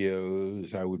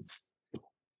studios. I would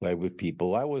play with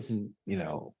people. I wasn't,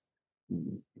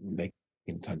 making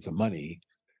tons of money,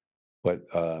 but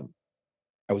I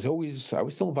was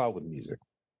still involved with music.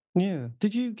 Yeah.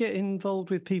 Did you get involved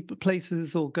with people,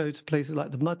 places, or go to places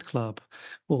like the Mud Club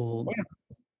or Oh, yeah,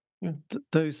 yeah.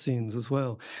 those scenes as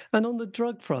well? And on the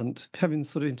drug front, having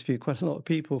sort of interviewed quite a lot of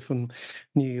people from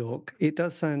New York, it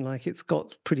does sound like it's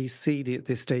got pretty seedy at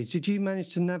this stage. Did you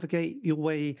manage to navigate your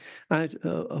way out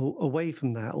away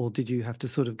from that, or did you have to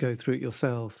sort of go through it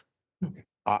yourself?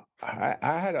 I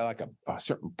had a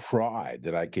certain pride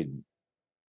that I could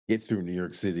get through New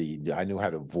York City. I knew how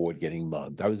to avoid getting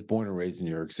mugged. I was born and raised in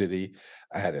New York City.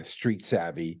 I had a street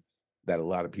savvy that a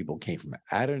lot of people came from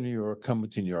out of New York, coming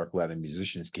to New York. A lot of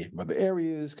musicians came from other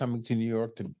areas, coming to New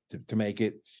York to make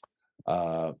it.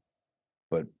 Uh,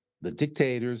 but the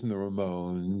Dictators and the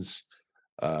Ramones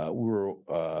were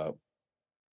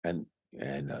and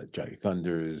Johnny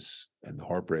Thunders and the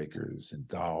Heartbreakers and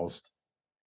Dolls.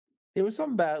 There was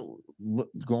something about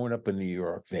growing up in New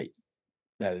York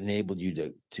that enabled you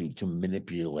to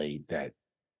manipulate that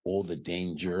all the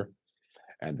danger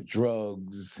and the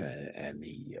drugs and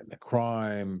the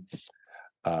crime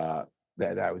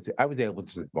that I was able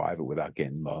to survive it without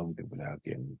getting mugged and without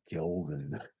getting killed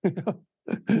and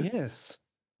Yes.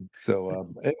 so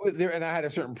it was there, and I had a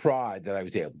certain pride that I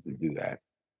was able to do that.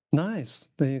 Nice.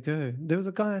 There you go. There was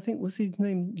a guy, I think, was his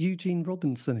name Eugene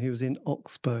Robinson, who was in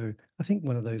Oxbow. I think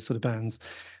one of those sort of bands.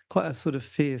 Quite a sort of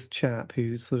fierce chap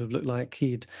who sort of looked like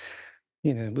he'd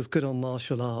was good on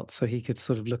martial arts, so he could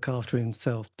sort of look after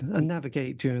himself and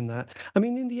navigate during that. I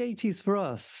mean, in the 80s for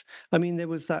us, I mean, there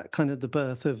was that kind of the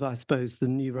birth of, I suppose, the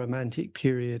new romantic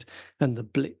period and the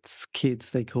Blitz kids,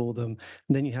 they call them.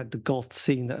 And then you had the goth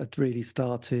scene that had really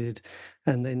started,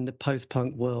 and then the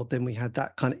post-punk world. Then we had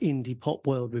that kind of indie pop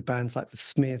world with bands like the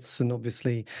Smiths and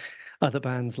obviously other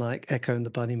bands like Echo and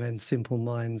the Bunnymen, Simple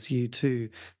Minds, U2.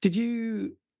 Did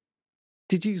you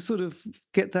did you sort of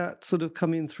get that sort of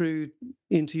coming through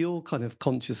into your kind of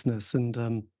consciousness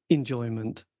and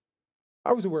enjoyment?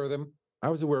 I was aware of them. I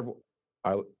was aware of.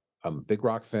 I, I'm a big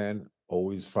rock fan.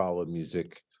 Always followed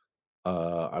music.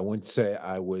 I wouldn't say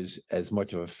I was as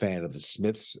much of a fan of the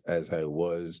Smiths as I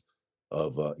was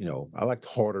of, I liked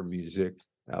harder music.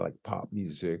 I like pop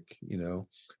music.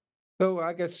 So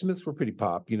I guess Smiths were pretty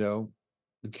pop.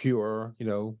 The Cure,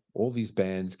 all these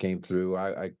bands came through.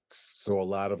 I saw a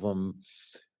lot of them.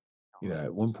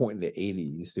 At one point in the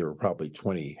 80s, there were probably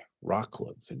 20 rock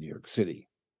clubs in New York City.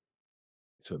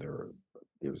 So there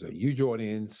was a huge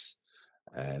audience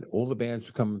and all the bands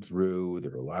were coming through.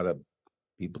 There were a lot of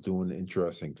people doing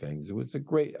interesting things. You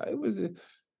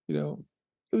know,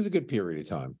 it was a good period of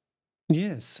time.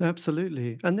 Yes,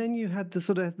 absolutely. And then you had the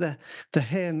sort of the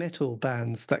hair metal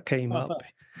bands that came up.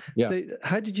 Yeah. So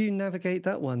how did you navigate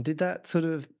that one? Did that sort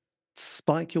of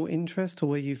spike your interest, or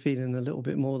were you feeling a little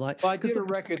bit more like Well, I because did a the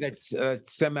record that's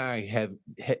semi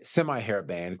hair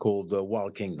band called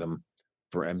Wild Kingdom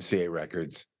for MCA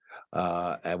Records,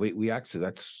 and we actually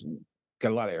that's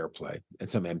got a lot of airplay and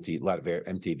some a lot of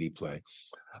MTV play.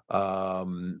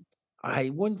 Um, I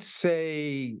wouldn't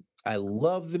say I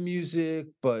love the music,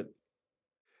 but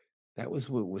that was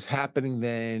what was happening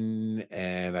then,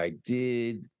 and I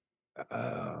did.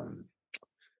 Um,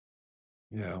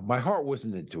 my heart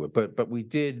wasn't into it, but we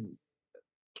did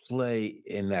play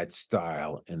in that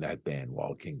style in that band,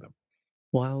 Wild Kingdom.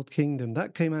 Wild Kingdom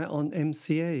that came out on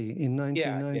MCA in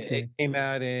Yeah, it 1990? came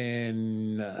out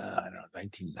in, I don't know,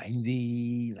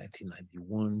 1990,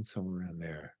 1991, somewhere around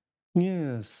there.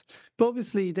 Yes, but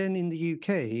obviously then in the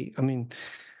UK, I mean,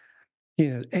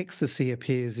 ecstasy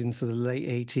appears in sort of the late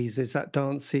 80s. There's that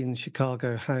dance scene,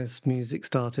 Chicago house music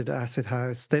started, acid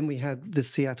house. Then we had the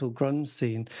Seattle grunge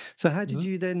scene. So how did Mhm.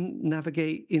 you then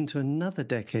navigate into another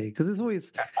decade? Because there's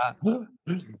always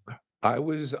I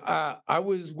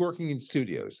was working in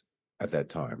studios at that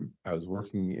time. I was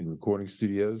working in recording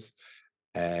studios,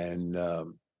 and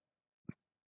well,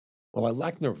 I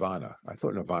liked Nirvana. I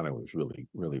thought Nirvana was really,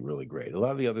 really, really great. A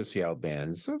lot of the other Seattle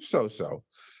bands, so,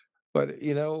 but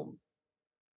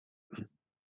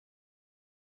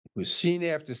with scene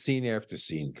after scene after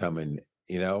scene coming.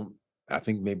 You know, I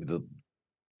think maybe the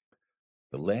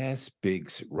last big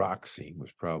rock scene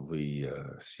was probably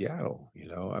Seattle.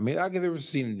 I mean, I guess there was a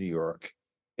scene in New York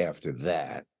after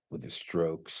that with the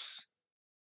Strokes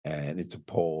and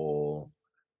Interpol.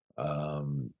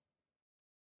 Um,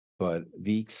 but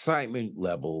the excitement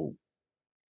level,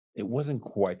 it wasn't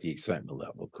quite the excitement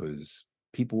level because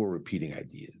people were repeating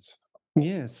ideas.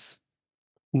 yes,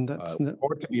 and that's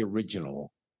Hard to be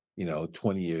original,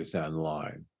 20 years down the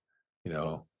line, you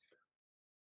know.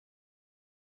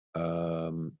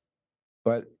 Um,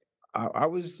 but I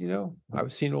was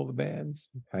seeing all the bands,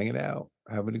 hanging out,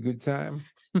 having a good time.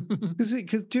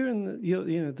 because during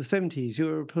the 70s, you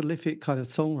were a prolific kind of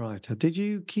songwriter. Did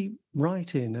you keep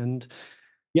writing and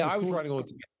Yeah, I was record? writing all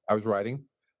the I was writing.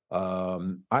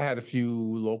 I had a few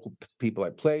local people I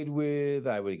played with.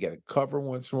 I would get a cover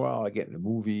once in a while. I get in a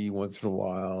movie once in a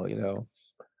while.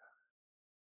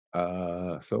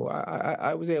 So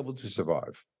I was able to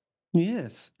survive.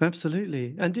 Yes,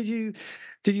 absolutely. And did you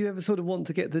ever sort of want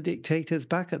to get the Dictators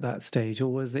back at that stage, or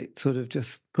was it sort of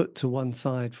just put to one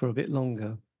side for a bit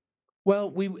longer?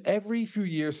 Well, we every few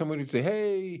years somebody would say,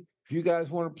 "Hey, if you guys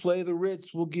want to play the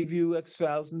Ritz, we'll give you X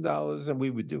 $1,000," and we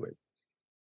would do it.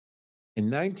 In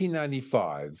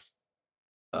 1995,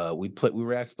 we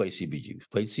were asked to play CBGBs,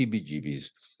 played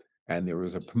CBGBs, and there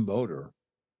was a promoter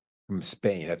from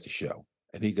Spain at the show.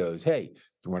 And he goes, "Hey, do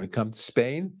you want to come to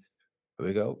Spain?" And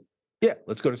we go, "Yeah,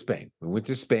 let's go to Spain." We went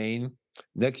to Spain.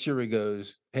 Next year he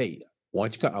goes, "Hey, why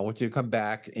don't you come? I want you to come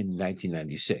back in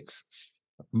 1996."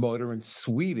 A promoter in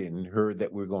Sweden heard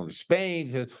that we are going to Spain.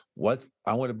 He says, "What?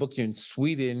 I want to book you in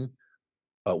Sweden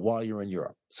while you're in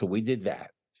Europe." So we did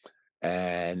that.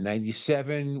 And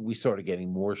 97, we started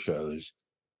getting more shows.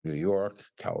 New York,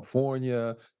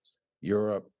 California,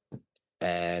 Europe.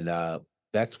 And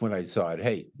that's when I decided,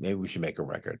 hey, maybe we should make a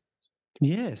record.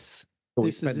 Yes, So we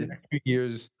this is spent the it. next few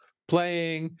years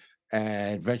playing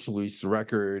and eventually released the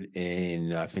record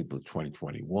in, I think it was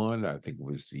 2021. I think it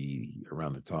was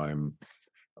around the time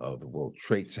of the World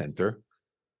Trade Center.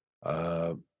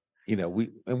 Uh,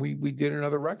 we did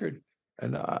another record.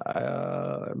 And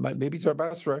maybe it's our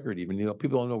best record, even.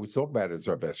 People don't always talk about it as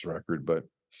our best record, but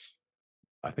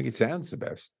I think it sounds the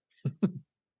best.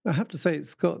 I have to say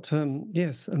it's got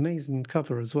yes, amazing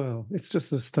cover as well. It's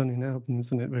just a stunning album,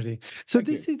 isn't it, really? So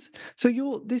Thank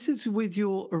you. this is with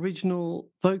your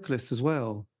original vocalist as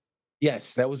well.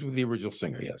 Yes, that was with the original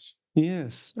singer. Yes.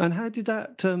 Yes. And how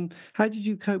did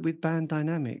you cope with band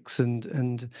dynamics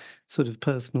and sort of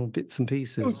personal bits and It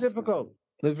was pieces? difficult.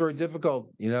 It was very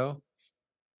difficult.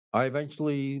 I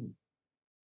eventually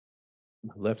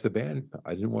left the band.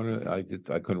 I didn't want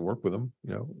to. I couldn't work with them.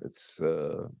 It's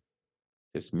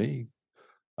just me.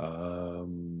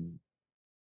 Um,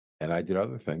 and I did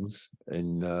other things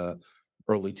in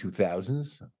early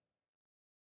 2000s.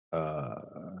 Uh,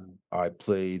 I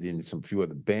played in some few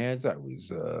other bands. I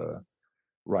was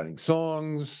writing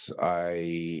songs.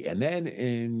 And then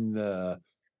in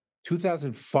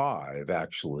 2005,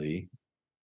 actually,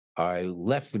 I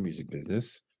left the music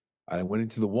business. I went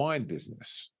into the wine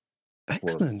business for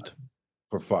Excellent.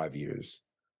 5 years,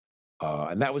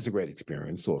 and that was a great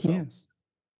experience, also. Yes.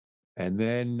 And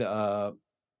then,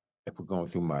 if we're going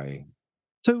through my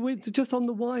So with just on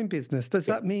the wine business, does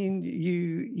yeah. that mean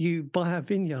you buy a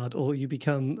vineyard or you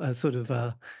become a sort of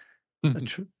a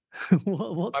tr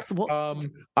what's the what?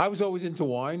 I was always into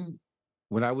wine.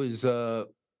 When I was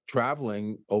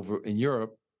traveling over in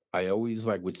Europe, I always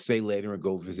like would stay later and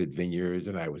go visit vineyards,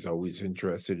 and I was always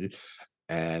interested.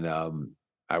 And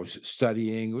I was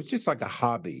studying. It was just like a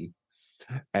hobby.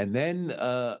 And then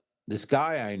this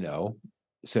guy I know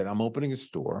said, "I'm opening a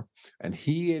store," and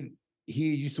he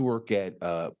used to work at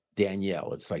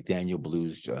Danielle. It's like Daniel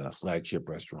Blue's flagship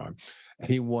restaurant, and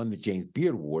he won the James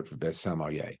Beard Award for best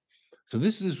sommelier. So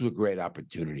this was a great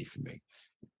opportunity for me,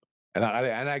 and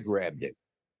I grabbed it.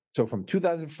 So from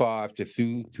 2005 to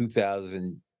through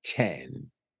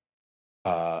 2010,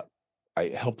 uh, I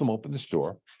helped him open the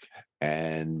store,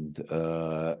 and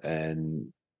I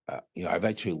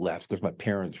eventually left because my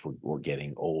parents were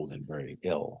getting old and very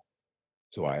ill,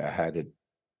 so I had to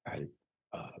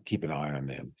keep an eye on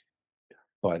them.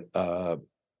 But I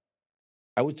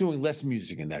was doing less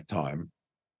music in that time.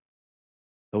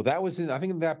 So that was I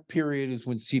think in that period is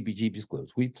when CBGB's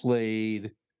closed. We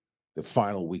played the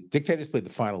final week. Dictators played the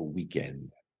final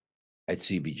weekend at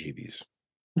CBGB's.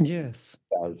 Yes.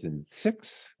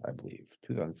 2006, I believe,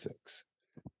 2006.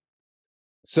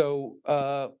 So,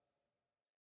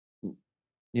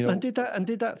 you know, And did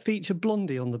that feature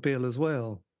Blondie on the bill as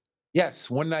well? yes,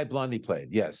 One Night Blondie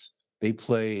played. Yes, they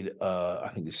played. I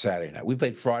think the Saturday night. We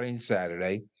played Friday and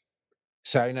Saturday.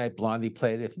 Saturday night, Blondie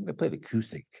played. I think they played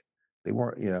acoustic. They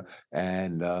weren't,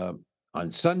 And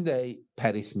on Sunday,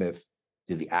 Patti Smith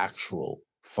did the actual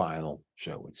final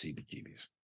show at CBGB's.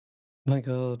 My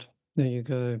God. There you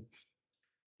go.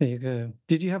 There you go.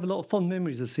 Did you have a lot of fond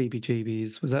memories of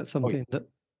CBGBs? Was that Oh yeah, something that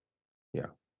yeah,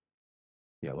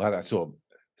 yeah. A lot. I saw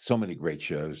so many great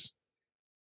shows.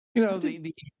 I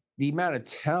did The amount of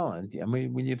talent. I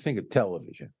mean, when you think of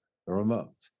television, the Ramones,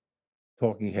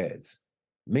 Talking Heads,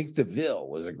 Mink DeVille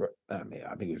was a great. I mean,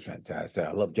 I think it was fantastic.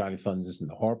 I love Johnny Thunders and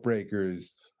the Heartbreakers.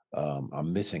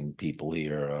 I'm missing people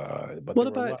here, but there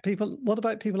were a lot. what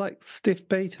about people like Stiff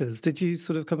Bators? Did you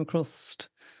sort of come across Oh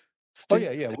Stiff?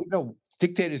 yeah, yeah. We know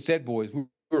Dictators, Dead Boys. We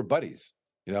were buddies.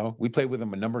 We played with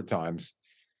them a number of times.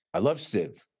 I love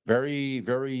Stiv. Very,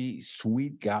 very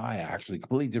sweet guy. Actually,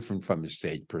 completely different from his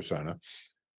stage persona,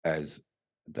 as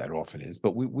that often is.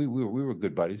 But we were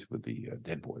good buddies with the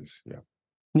Dead Boys. Yeah.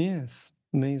 Yes.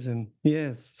 Amazing.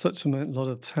 Yes, such a lot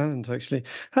of talent actually.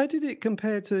 How did it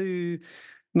compare to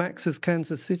Max's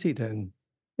Kansas City then,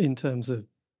 in terms of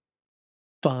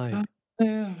Uh, vibe?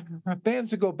 yeah,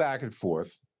 bands would go back and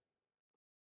forth.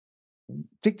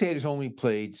 Dictators only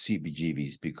played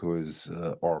CBGBs because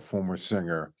our former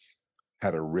singer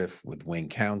had a riff with Wayne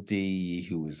County,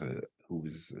 who was a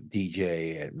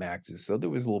DJ at Max's. So there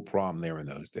was a little problem there in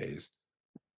those days.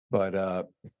 But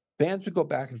bands would go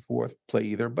back and forth, play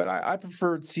either. But I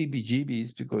preferred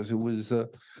CBGBs because it was a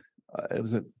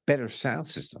better sound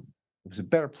system. It was a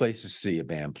better place to see a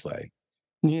band play.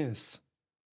 Yes.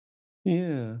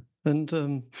 Yeah.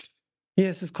 And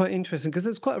yes, it's quite interesting because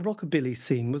there's quite a rockabilly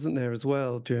scene, wasn't there, as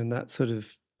well, during that sort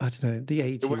of, I don't know, the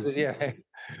It was 80s. yeah,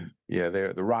 yeah.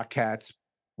 The Rock Cats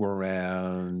were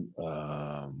around. Who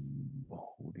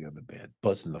were the other band?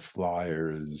 Buzz and the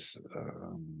Flyers.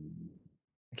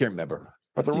 I can't remember,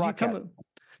 but the Did you Rock come Cats. a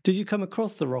did you come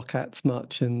across the Rockettes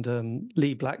much and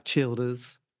Lee Black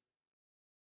Childers?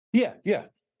 Yeah, yeah.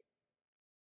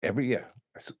 Ran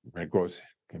across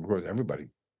came across everybody.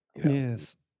 You know,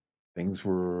 Yes. things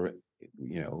were,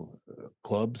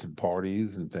 clubs and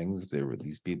parties and things. There were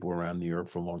these people around New York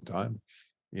for a long time.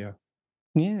 Yeah.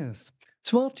 Yes.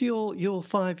 So after your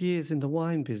 5 years in the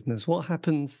wine business, what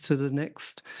happens to the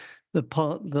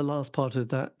last part of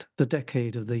that, the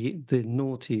decade of the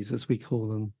noughties, as we call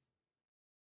them?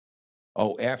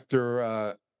 Oh,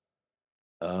 after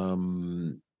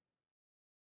um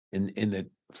in the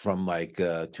from like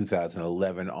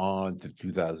 2011 on to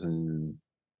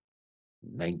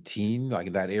 2019, like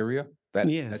in that area, that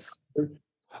Yes.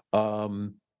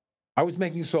 um I was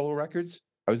making solo records.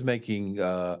 I was making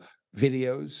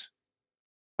videos.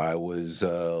 I was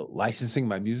licensing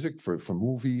my music for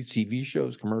movies, TV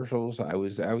shows, commercials. I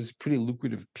was pretty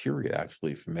lucrative period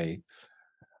actually for me.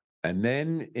 And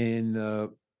then in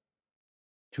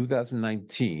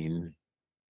 2019,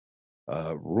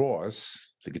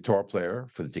 Ross, the guitar player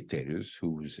for the Dictators,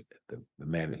 who's the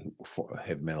man,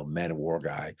 heavy metal man of war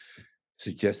guy,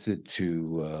 suggested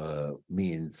to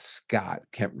me and Scott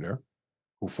Kempner,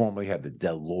 who formerly had the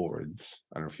Del Lords.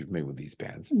 I don't know if you're familiar with these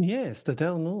bands. Yes, the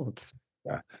Del Lords.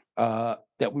 Yeah.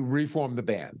 That we reformed the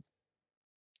band.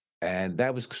 And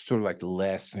that was sort of like the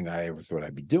last thing I ever thought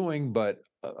I'd be doing. But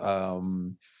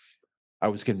I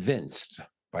was convinced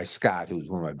by Scott, who was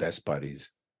one of my best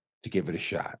buddies, to give it a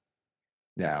shot.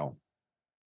 Now,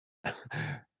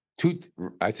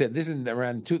 I said, this is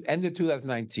around end of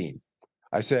 2019.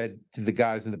 I said to the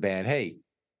guys in the band, hey,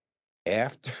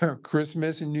 after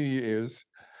Christmas and New Year's,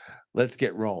 let's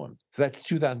get rolling. So that's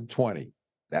 2020.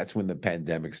 That's when the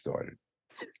pandemic started.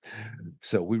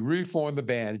 So we reformed the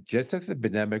band just as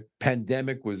the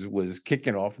pandemic was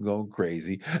kicking off and going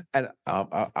crazy. And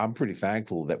I'm pretty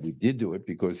thankful that we did do it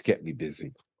because it kept me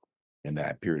busy in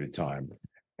that period of time.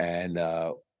 And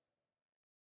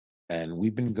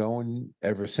we've been going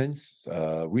ever since.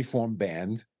 Reformed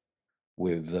band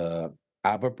with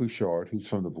Albert Bouchard, who's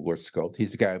from the Blue Cult.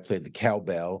 He's the guy who played the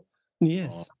cowbell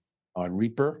Yes. on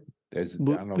Reaper. I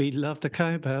don't know. We love the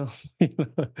cowbell.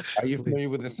 Are you familiar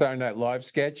with the Saturday Night Live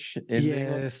sketch in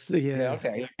England? Yes, yeah.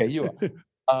 Okay, you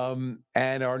are.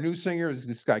 And our new singer is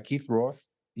this guy Keith Roth.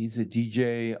 He's a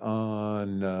DJ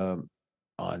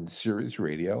on Sirius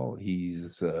Radio.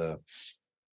 He's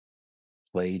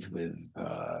played with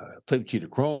Cheetah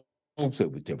Chrome,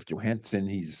 played with David Johansen.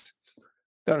 He's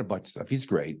done a bunch of stuff. He's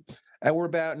great. And we're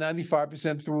about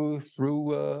 95%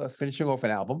 through finishing off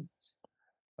an album.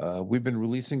 We've been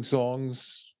releasing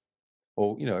songs,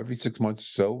 every 6 months or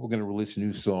so. We're going to release a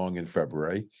new song in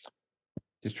February.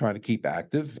 Just trying to keep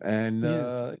active, and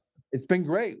Yes. it's been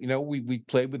great. We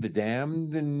played with the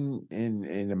Damned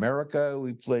in America.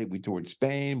 We toured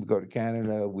Spain. We go to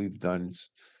Canada. We've done,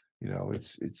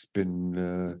 it's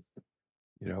been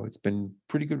it's been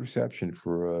pretty good reception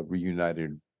for a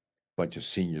reunited bunch of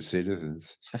senior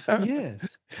citizens.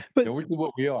 Yes. But Which is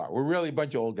what we are. We're really a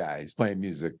bunch of old guys playing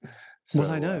music.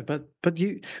 well, I So know,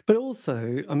 but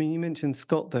also, I mean, you mentioned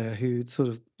Scott there, who sort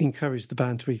of encouraged the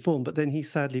band to reform, but then he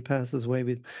sadly passes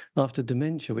away after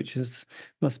dementia, which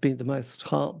must be the most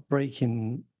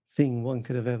heartbreaking thing one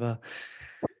could have ever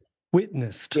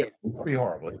witnessed. yeah, it's pretty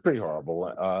horrible. It's pretty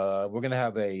horrible. We're gonna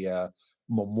have a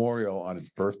memorial on his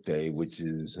birthday, which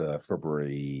is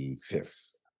February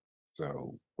 5th.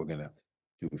 So we're gonna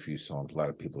do a few songs. A lot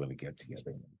of people are gonna get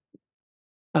together.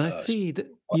 And I Uh, see that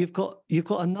you've got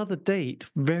another date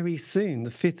very soon, the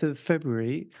 5th of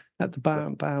February at the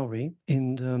Bowery.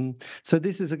 So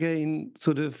this is again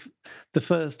sort of the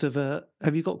first of a.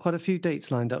 Have you got quite a few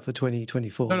dates lined up for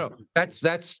 2024? no, that's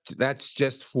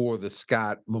just for the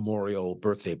Scott Memorial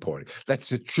birthday party.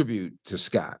 That's a tribute to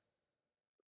Scott.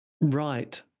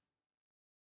 Right.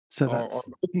 So Our that's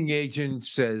booking agent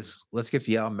says, let's get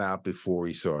the album out before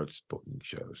he starts booking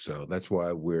shows. So that's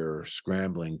why we're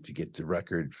scrambling to get the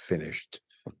record finished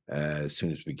as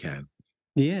soon as we can.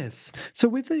 yes. So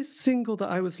with this single that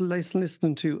I was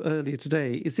listening to earlier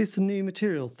today, is this a new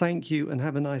material? Thank you and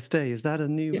have a nice day. Is that a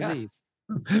new Yeah. release?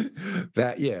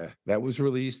 That was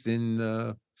released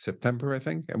in September, I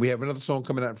think. And we have another song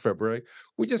coming out in February.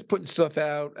 We're just putting stuff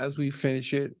out as we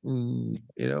finish it. And,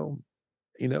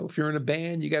 if you're in a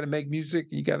band, you got to make music,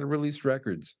 you got to release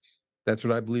records. That's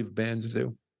what I believe bands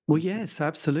do. Well, yes,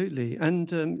 absolutely.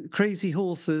 And Crazy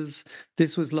Horses,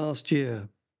 this was last year.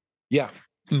 Yeah.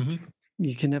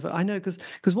 You can never, I know, because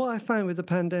what I found with the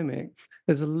pandemic,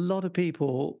 there's a lot of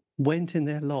people went in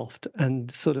their loft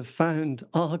and sort of found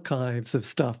archives of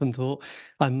stuff and thought,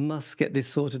 I must get this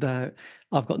sorted out.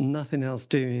 I've got nothing else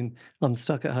doing. I'm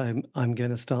stuck at home. I'm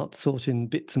going to start sorting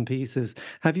bits and pieces.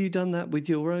 Have you done that with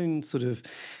your own sort of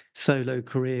solo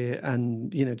career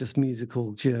and, just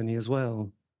musical journey as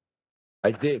well?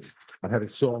 I did. I had a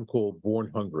song called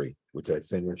Born Hungry, which I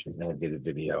finished and I did a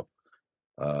video,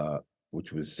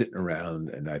 which was sitting around,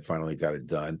 and I finally got it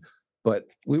done. But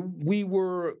we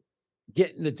were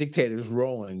getting the Dictators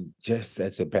rolling just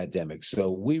as a pandemic.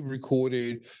 So we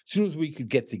recorded, as soon as we could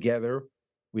get together,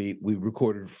 we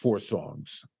recorded 4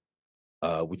 songs,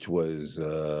 which was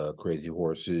Crazy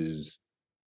Horses,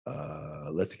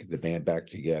 Let's Get the Band Back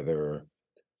Together,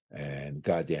 and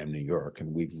Goddamn New York.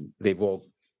 And they've all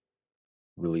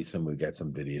released them. We got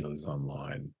some videos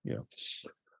online,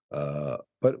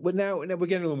 But now we're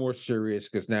getting a little more serious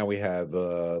because now we have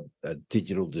a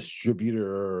digital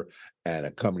distributor and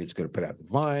a company that's going to put out the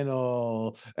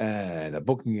vinyl and a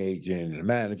booking agent and a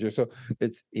manager. So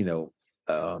it's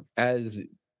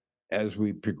as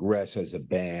we progress as a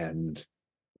band,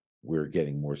 we're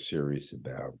getting more serious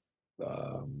about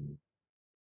um,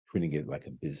 treating it like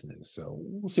a business. So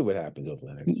we'll see what happens over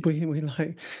the next year. We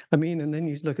like, I mean, and then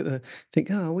you look at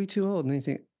think, oh, are we too old? And you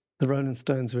think the Rolling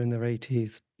Stones are in their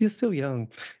 80s. You're still young.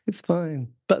 It's fine.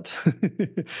 But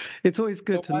it's always You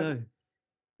good know to what? know.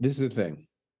 This is the thing.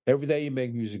 Every day you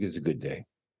make music is a good day.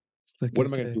 It's a What good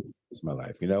am I going to day. do with my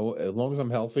life? As long as I'm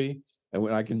healthy and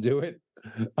when I can do it,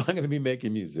 I'm going to be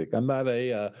making music. I'm not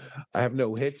I have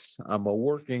no hits. I'm a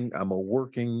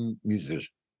working musician.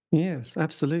 Yes,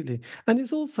 absolutely. And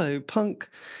it's also punk,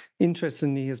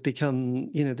 interestingly, has become,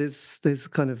 there's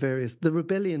kind of various the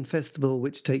Rebellion Festival,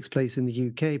 which takes place in the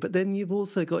UK, but then you've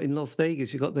also got in Las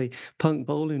Vegas, you've got the punk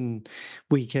bowling Yeah.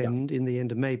 weekend in the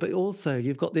end of May, but also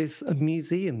you've got this a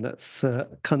museum that's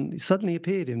suddenly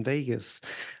appeared in Vegas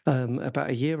about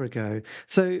a year ago.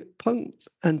 So punk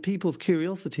and people's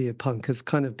curiosity of punk has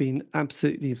kind of been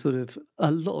absolutely sort of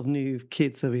a lot of new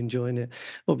kids are enjoying it.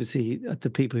 Obviously, the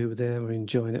people who were there were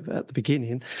enjoying it at the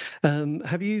beginning.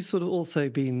 Have you sort of also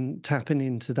been tapping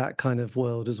into that kind of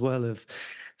world as well of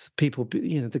people,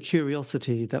 the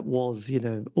curiosity that was,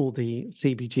 all the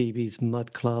CBGBs,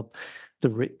 Mud Club, the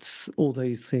Ritz, all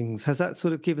those things? Has that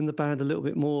sort of given the band a little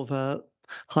bit more of a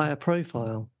higher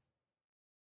profile?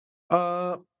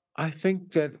 Uh, I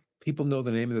think that people know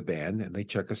the name of the band and they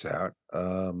check us out.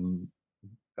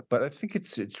 But I think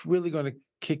it's really going to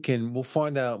kick in. We'll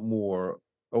find out more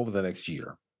over the next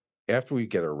year. After we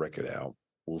get our record out,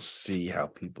 we'll see how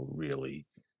people really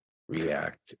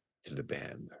react to the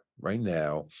band. Right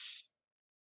now,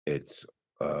 it's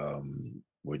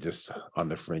we're just on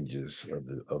the fringes of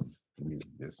the music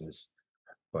business.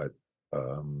 But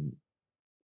um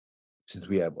since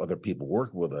we have other people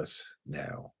working with us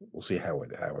now, we'll see how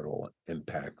it all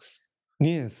impacts.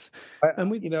 Yes. And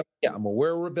we Yeah, I'm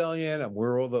aware of Rebellion. I'm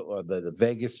aware of the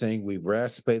Vegas thing. We've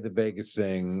asked to play the Vegas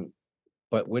thing,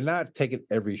 but we're not taking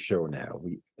every show now.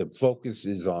 The focus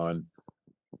is on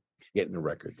getting the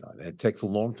record done. And it takes a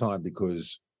long time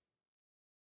because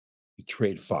we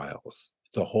trade files.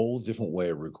 It's a whole different way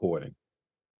of recording.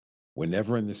 We're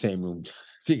never in the same room.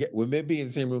 We may be in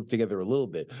the same room together a little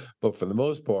bit, but for the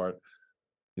most part,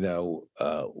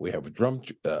 we have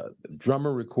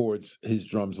drummer records his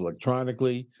drums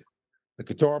electronically. The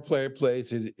guitar player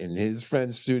plays it in his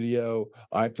friend's studio.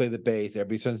 I play the bass.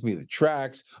 Everybody sends me the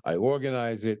tracks. I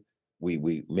organize it.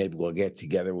 We maybe we'll get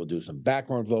together. We'll do some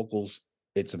background vocals.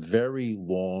 It's a very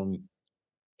long,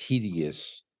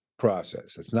 tedious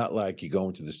process. It's not like you go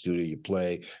into the studio, you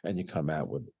play, and you come out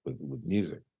with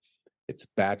music. It's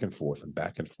back and forth and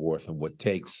back and forth. And what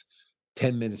takes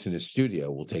 10 minutes in the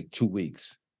studio will take 2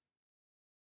 weeks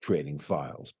trading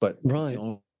files. But right.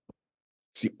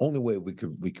 it's the only way we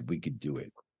could do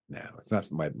it now. It's not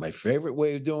my favorite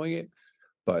way of doing it,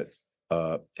 but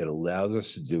it allows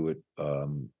us to do it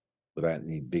without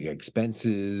any big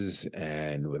expenses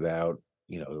and without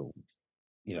you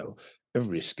know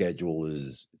everybody's schedule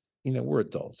is we're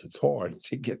adults. It's hard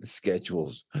to get the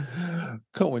schedules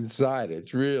coincide.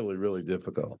 It's really really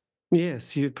difficult.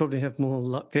 Yes, you'd probably have more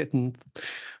luck getting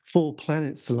 4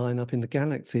 planets to line up in the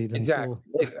galaxy than 4.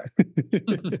 Exactly.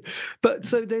 Exactly. But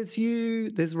so there's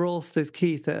you, there's Ross, there's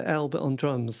Keith, Albert on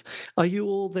drums. Are you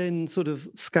all then sort of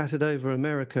scattered over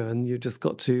America and you just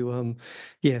got to,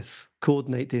 yes,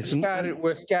 coordinate this?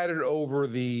 We're scattered over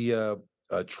the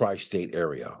tri-state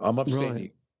area. I'm upstate New Right.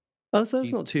 York. Oh, so that's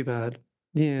Keith, not too bad.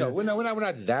 no, Yeah. we're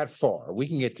not that far. We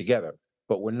can get together,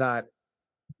 but we're not.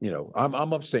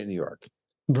 I'm upstate New York.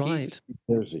 Keith, Right.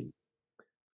 New Jersey.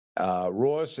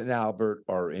 Ross and Albert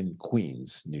are in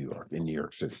Queens, New York, in New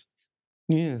York City.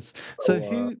 Yes.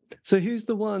 So So who's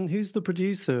the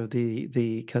producer of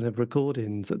the kind of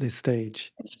recordings at this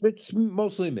stage? it's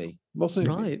mostly me, mostly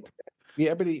me. Right.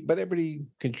 Yeah, everybody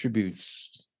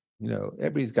contributes.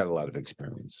 Everybody's got a lot of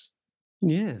experience.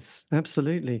 Yes,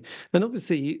 absolutely. And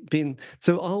obviously been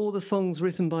so are all the songs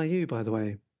written by you, by the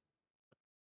way?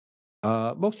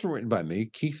 Most are written by me.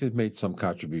 Keith has made some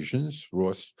contributions.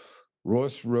 Ross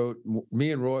wrote.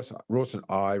 Me and Ross and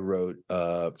I wrote.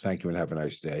 Thank you and have a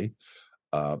nice day.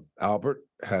 Albert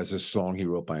has a song he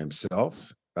wrote by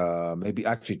himself. Maybe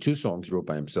actually two songs he wrote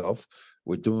by himself.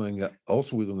 We're doing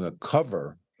a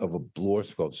cover of a Blue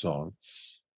Oyster song.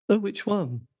 Oh, which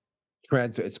one?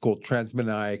 It's called Transmit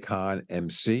Icon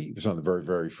MC. It was on the very,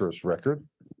 very first record.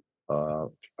 Uh,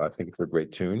 I think it's a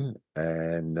great tune.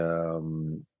 And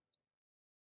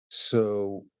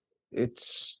so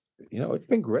it's it's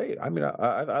been great. I mean,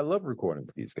 I love recording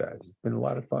with these guys. It's been a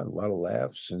lot of fun, a lot of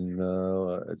laughs, and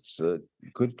it's a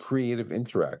good creative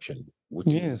interaction, which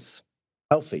is Yes.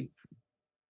 healthy.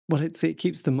 Well, it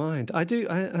keeps the mind. I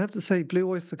have to say, Blue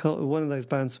Oyster Cult were one of those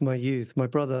bands from my youth. My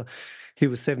brother, who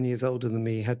was 7 years older than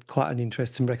me, had quite an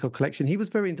interesting record collection. He was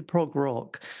very into prog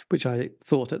rock, which I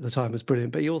thought at the time was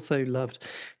brilliant. But he also loved,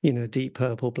 Deep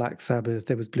Purple, Black Sabbath.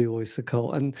 There was Blue Oyster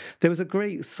Cult, and there was a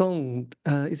great song.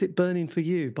 Is it "Burning for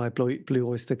You" by Blue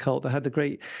Oyster Cult that had the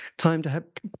great time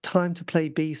to play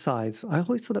B sides. I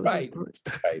always thought that was a Right. great.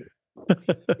 Right.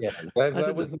 Yeah, that, I that don't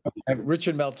know. was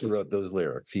Richard Meltzer wrote those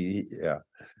lyrics. Yeah,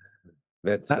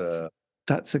 that's That's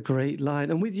that's a great line.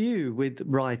 And with you, with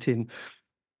writing,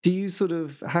 do you sort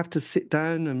of have to sit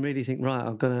down and really think, right,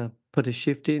 I'm going to put a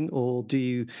shift in, or do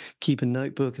you keep a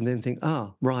notebook and then think,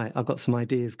 right, I've got some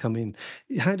ideas coming?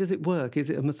 How does it work? Is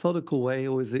it a methodical way,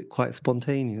 or is it quite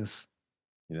spontaneous?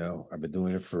 I've been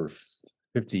doing it for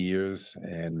 50 years,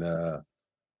 and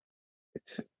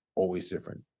it's always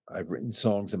different. I've written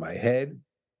songs in my head.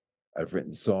 I've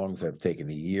written songs. I've taken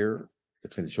a year to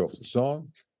finish off the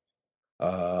song.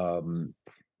 Um,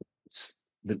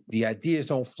 the ideas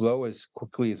don't flow as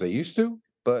quickly as they used to,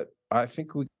 but got I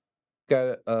think we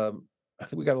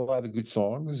got a lot of good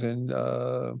songs, and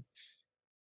I'm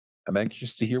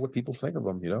anxious to hear what people think of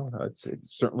them.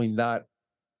 It's certainly not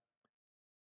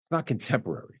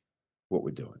contemporary what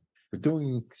we're doing. We're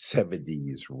doing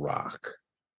 70s rock,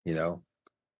 you know.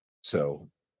 So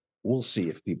we'll see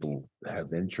if people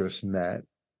have interest in that.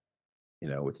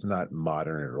 It's not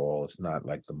modern at all. It's not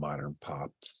like the modern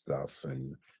pop stuff.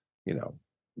 And you know,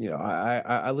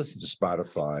 I listen to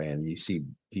Spotify, and you see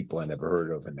people I never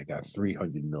heard of, and they got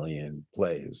 300 million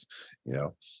plays. You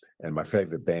know, and my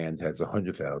favorite band has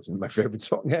 100,000. My favorite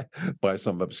song by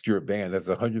some obscure band has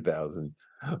 100,000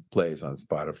 plays on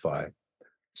Spotify.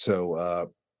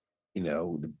 So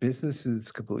the business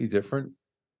is completely different.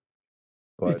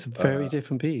 It's But a very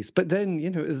different beast. But then,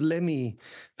 as Lemmy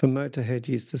from Motorhead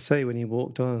used to say when he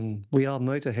walked on, we are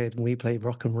Motorhead and we play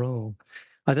rock and roll.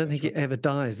 I don't that's think right. it ever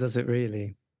dies, does it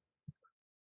really?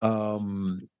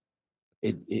 Um,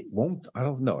 it won't. I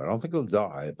don't know. I don't think it'll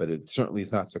die, but it certainly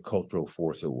is not the cultural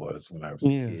force it was when I was a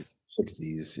kid. Yes.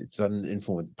 60s. It doesn't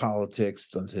influence politics.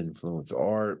 Doesn't influence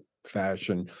art,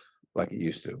 fashion, like it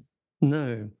used to.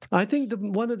 No, I think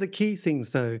one of the key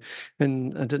things, though,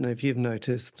 and I don't know if you've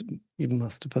noticed, you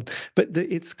must have, but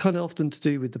it's kind of often to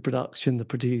do with the production, the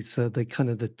producer,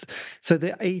 so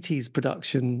the '80s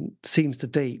production seems to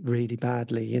date really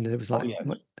badly. It was Oh like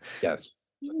yes, yes.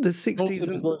 the Mostly '60s,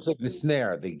 and because of the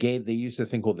snare. They used a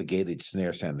thing called the gated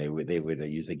snare sound. They would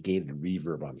use a gated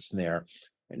reverb on the snare,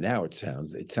 and now it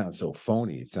sounds so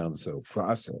phony. It sounds so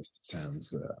processed. It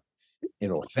sounds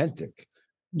inauthentic.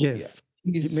 Yeah, yes,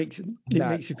 it he's makes it not.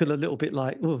 makes you feel a little bit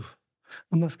like, oh,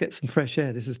 I must get some fresh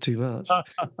air. This is too much.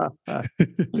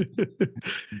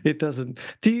 It doesn't.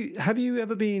 Have you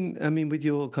ever been, I mean, with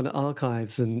your kind of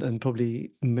archives and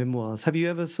probably memoirs, have you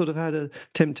ever sort of had a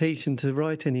temptation to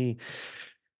write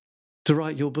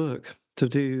your book, to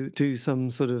do some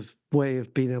sort of way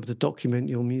of being able to document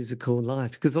your musical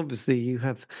life? Because obviously you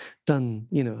have done,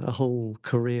 a whole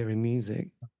career in music.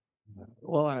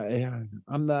 Well,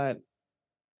 I'm not.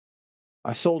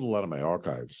 I sold a lot of my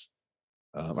archives.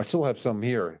 I still have some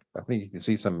here. I think you can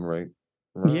see some right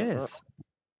Yes.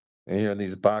 here in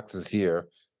these boxes here,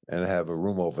 and I have a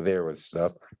room over there with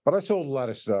stuff. But I sold a lot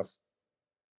of stuff.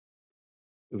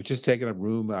 It was just taking up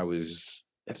room.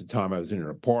 At the time I was in an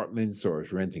apartment, so I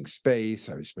was renting space.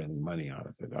 I was spending money on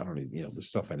it. I don't even, the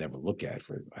stuff I never look at.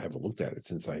 I haven't looked at it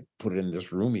since I put it in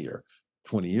this room here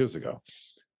 20 years ago.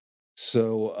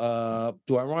 So,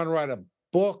 do I want to write a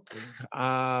book?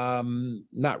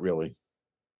 Not really.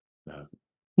 No,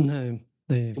 No,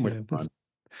 there you too much go. fun.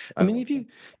 I I don't mean, want to.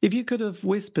 if you could have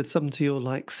whispered something to your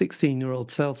like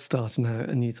 16-year-old self starting out,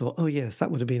 and you thought, oh yes, that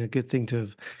would have been a good thing to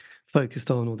have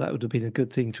focused on, or that would have been a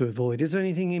good thing to avoid. Is there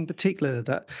anything in particular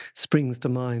that springs to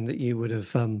mind that you would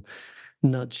have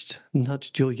nudged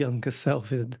your younger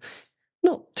self in?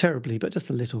 Not terribly, but just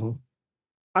a little.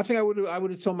 I think I would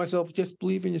have told myself, just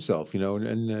believe in yourself,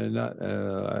 and not.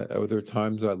 There were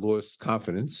times I lost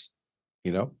confidence,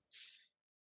 you know,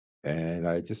 and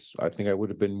I think I would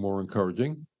have been more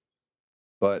encouraging.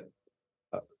 But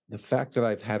uh, the fact that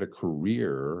I've had a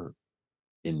career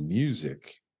in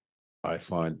music, I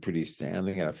find pretty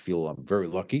astounding, and I feel I'm very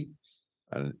lucky.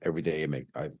 And every day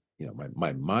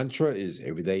my mantra is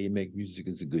every day you make music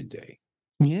is a good day.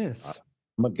 Yes.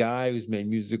 I'm a guy who's made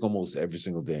music almost every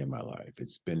single day in my life.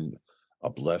 It's been a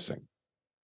blessing,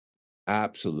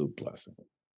 absolute blessing.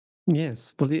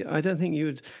 Yes. Well, I don't think you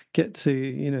would get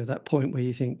to, that point where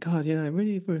you think, God, I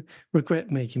really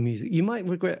regret making music. You might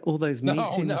regret all those No,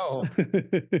 meetings. no,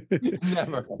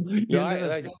 never. You'll I never.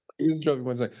 like this is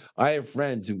one thing. I have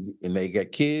friends who and they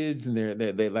got kids and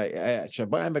they like, should I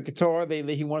buy him a guitar?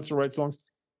 He wants to write songs.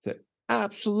 I said,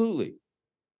 absolutely.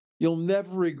 You'll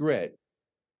never regret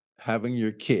having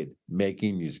your kid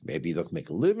making music. Maybe he doesn't make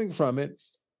a living from it.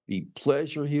 The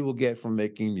pleasure he will get from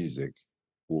making music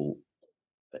will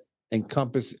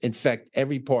encompass, infect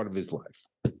every part of his life.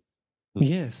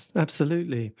 Yes,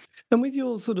 absolutely. And with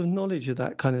your sort of knowledge of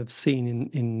that kind of scene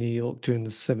in New York during the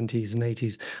 70s and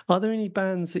 80s, are there any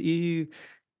bands that you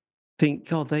think,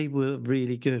 God, they were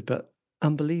really good, but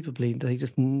unbelievably, they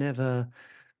just never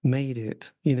made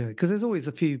it? Because there's always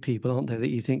a few people, aren't there, that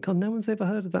you think, God, no one's ever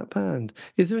heard of that band.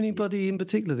 Is there anybody in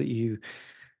particular that you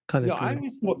kind of I go,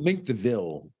 always thought Mink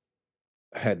DeVille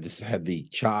had the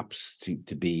chops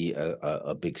to be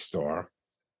a big star.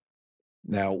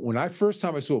 Now, when I first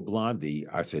time I saw Blondie,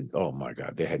 I said, "Oh my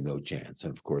God, they had no chance."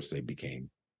 And of course, they became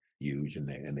huge, and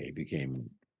they became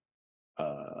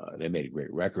they made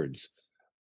great records.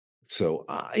 So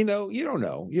you don't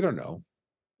know, you don't know.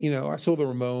 I saw the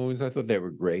Ramones. I thought they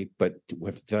were great, but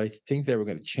did I think they were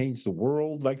going to change the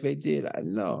world like they did? I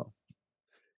know.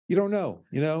 You don't know.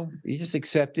 You just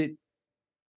accept it.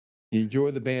 You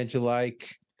enjoy the band you like.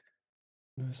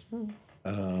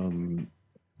 Um,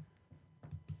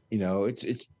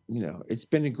 it's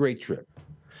been a great trip.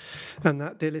 And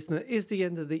that, dear listener, is the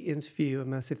end of the interview. A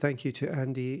massive thank you to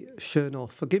Andy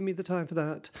Shernoff for giving me the time for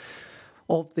that.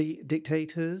 Of the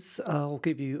Dictators, I'll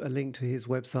give you a link to his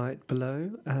website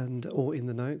below or in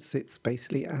the notes. It's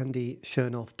basically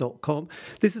andyshernoff.com.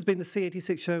 This has been the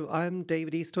C86 Show. I'm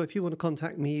David Easter. If you want to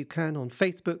contact me, you can on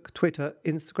Facebook, Twitter,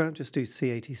 Instagram. Just do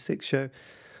C86 Show.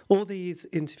 All these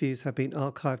interviews have been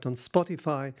archived on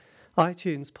Spotify,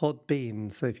 iTunes,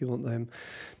 Podbean. So if you want them,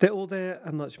 they're all there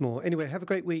and much more. Anyway, have a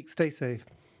great week. Stay safe.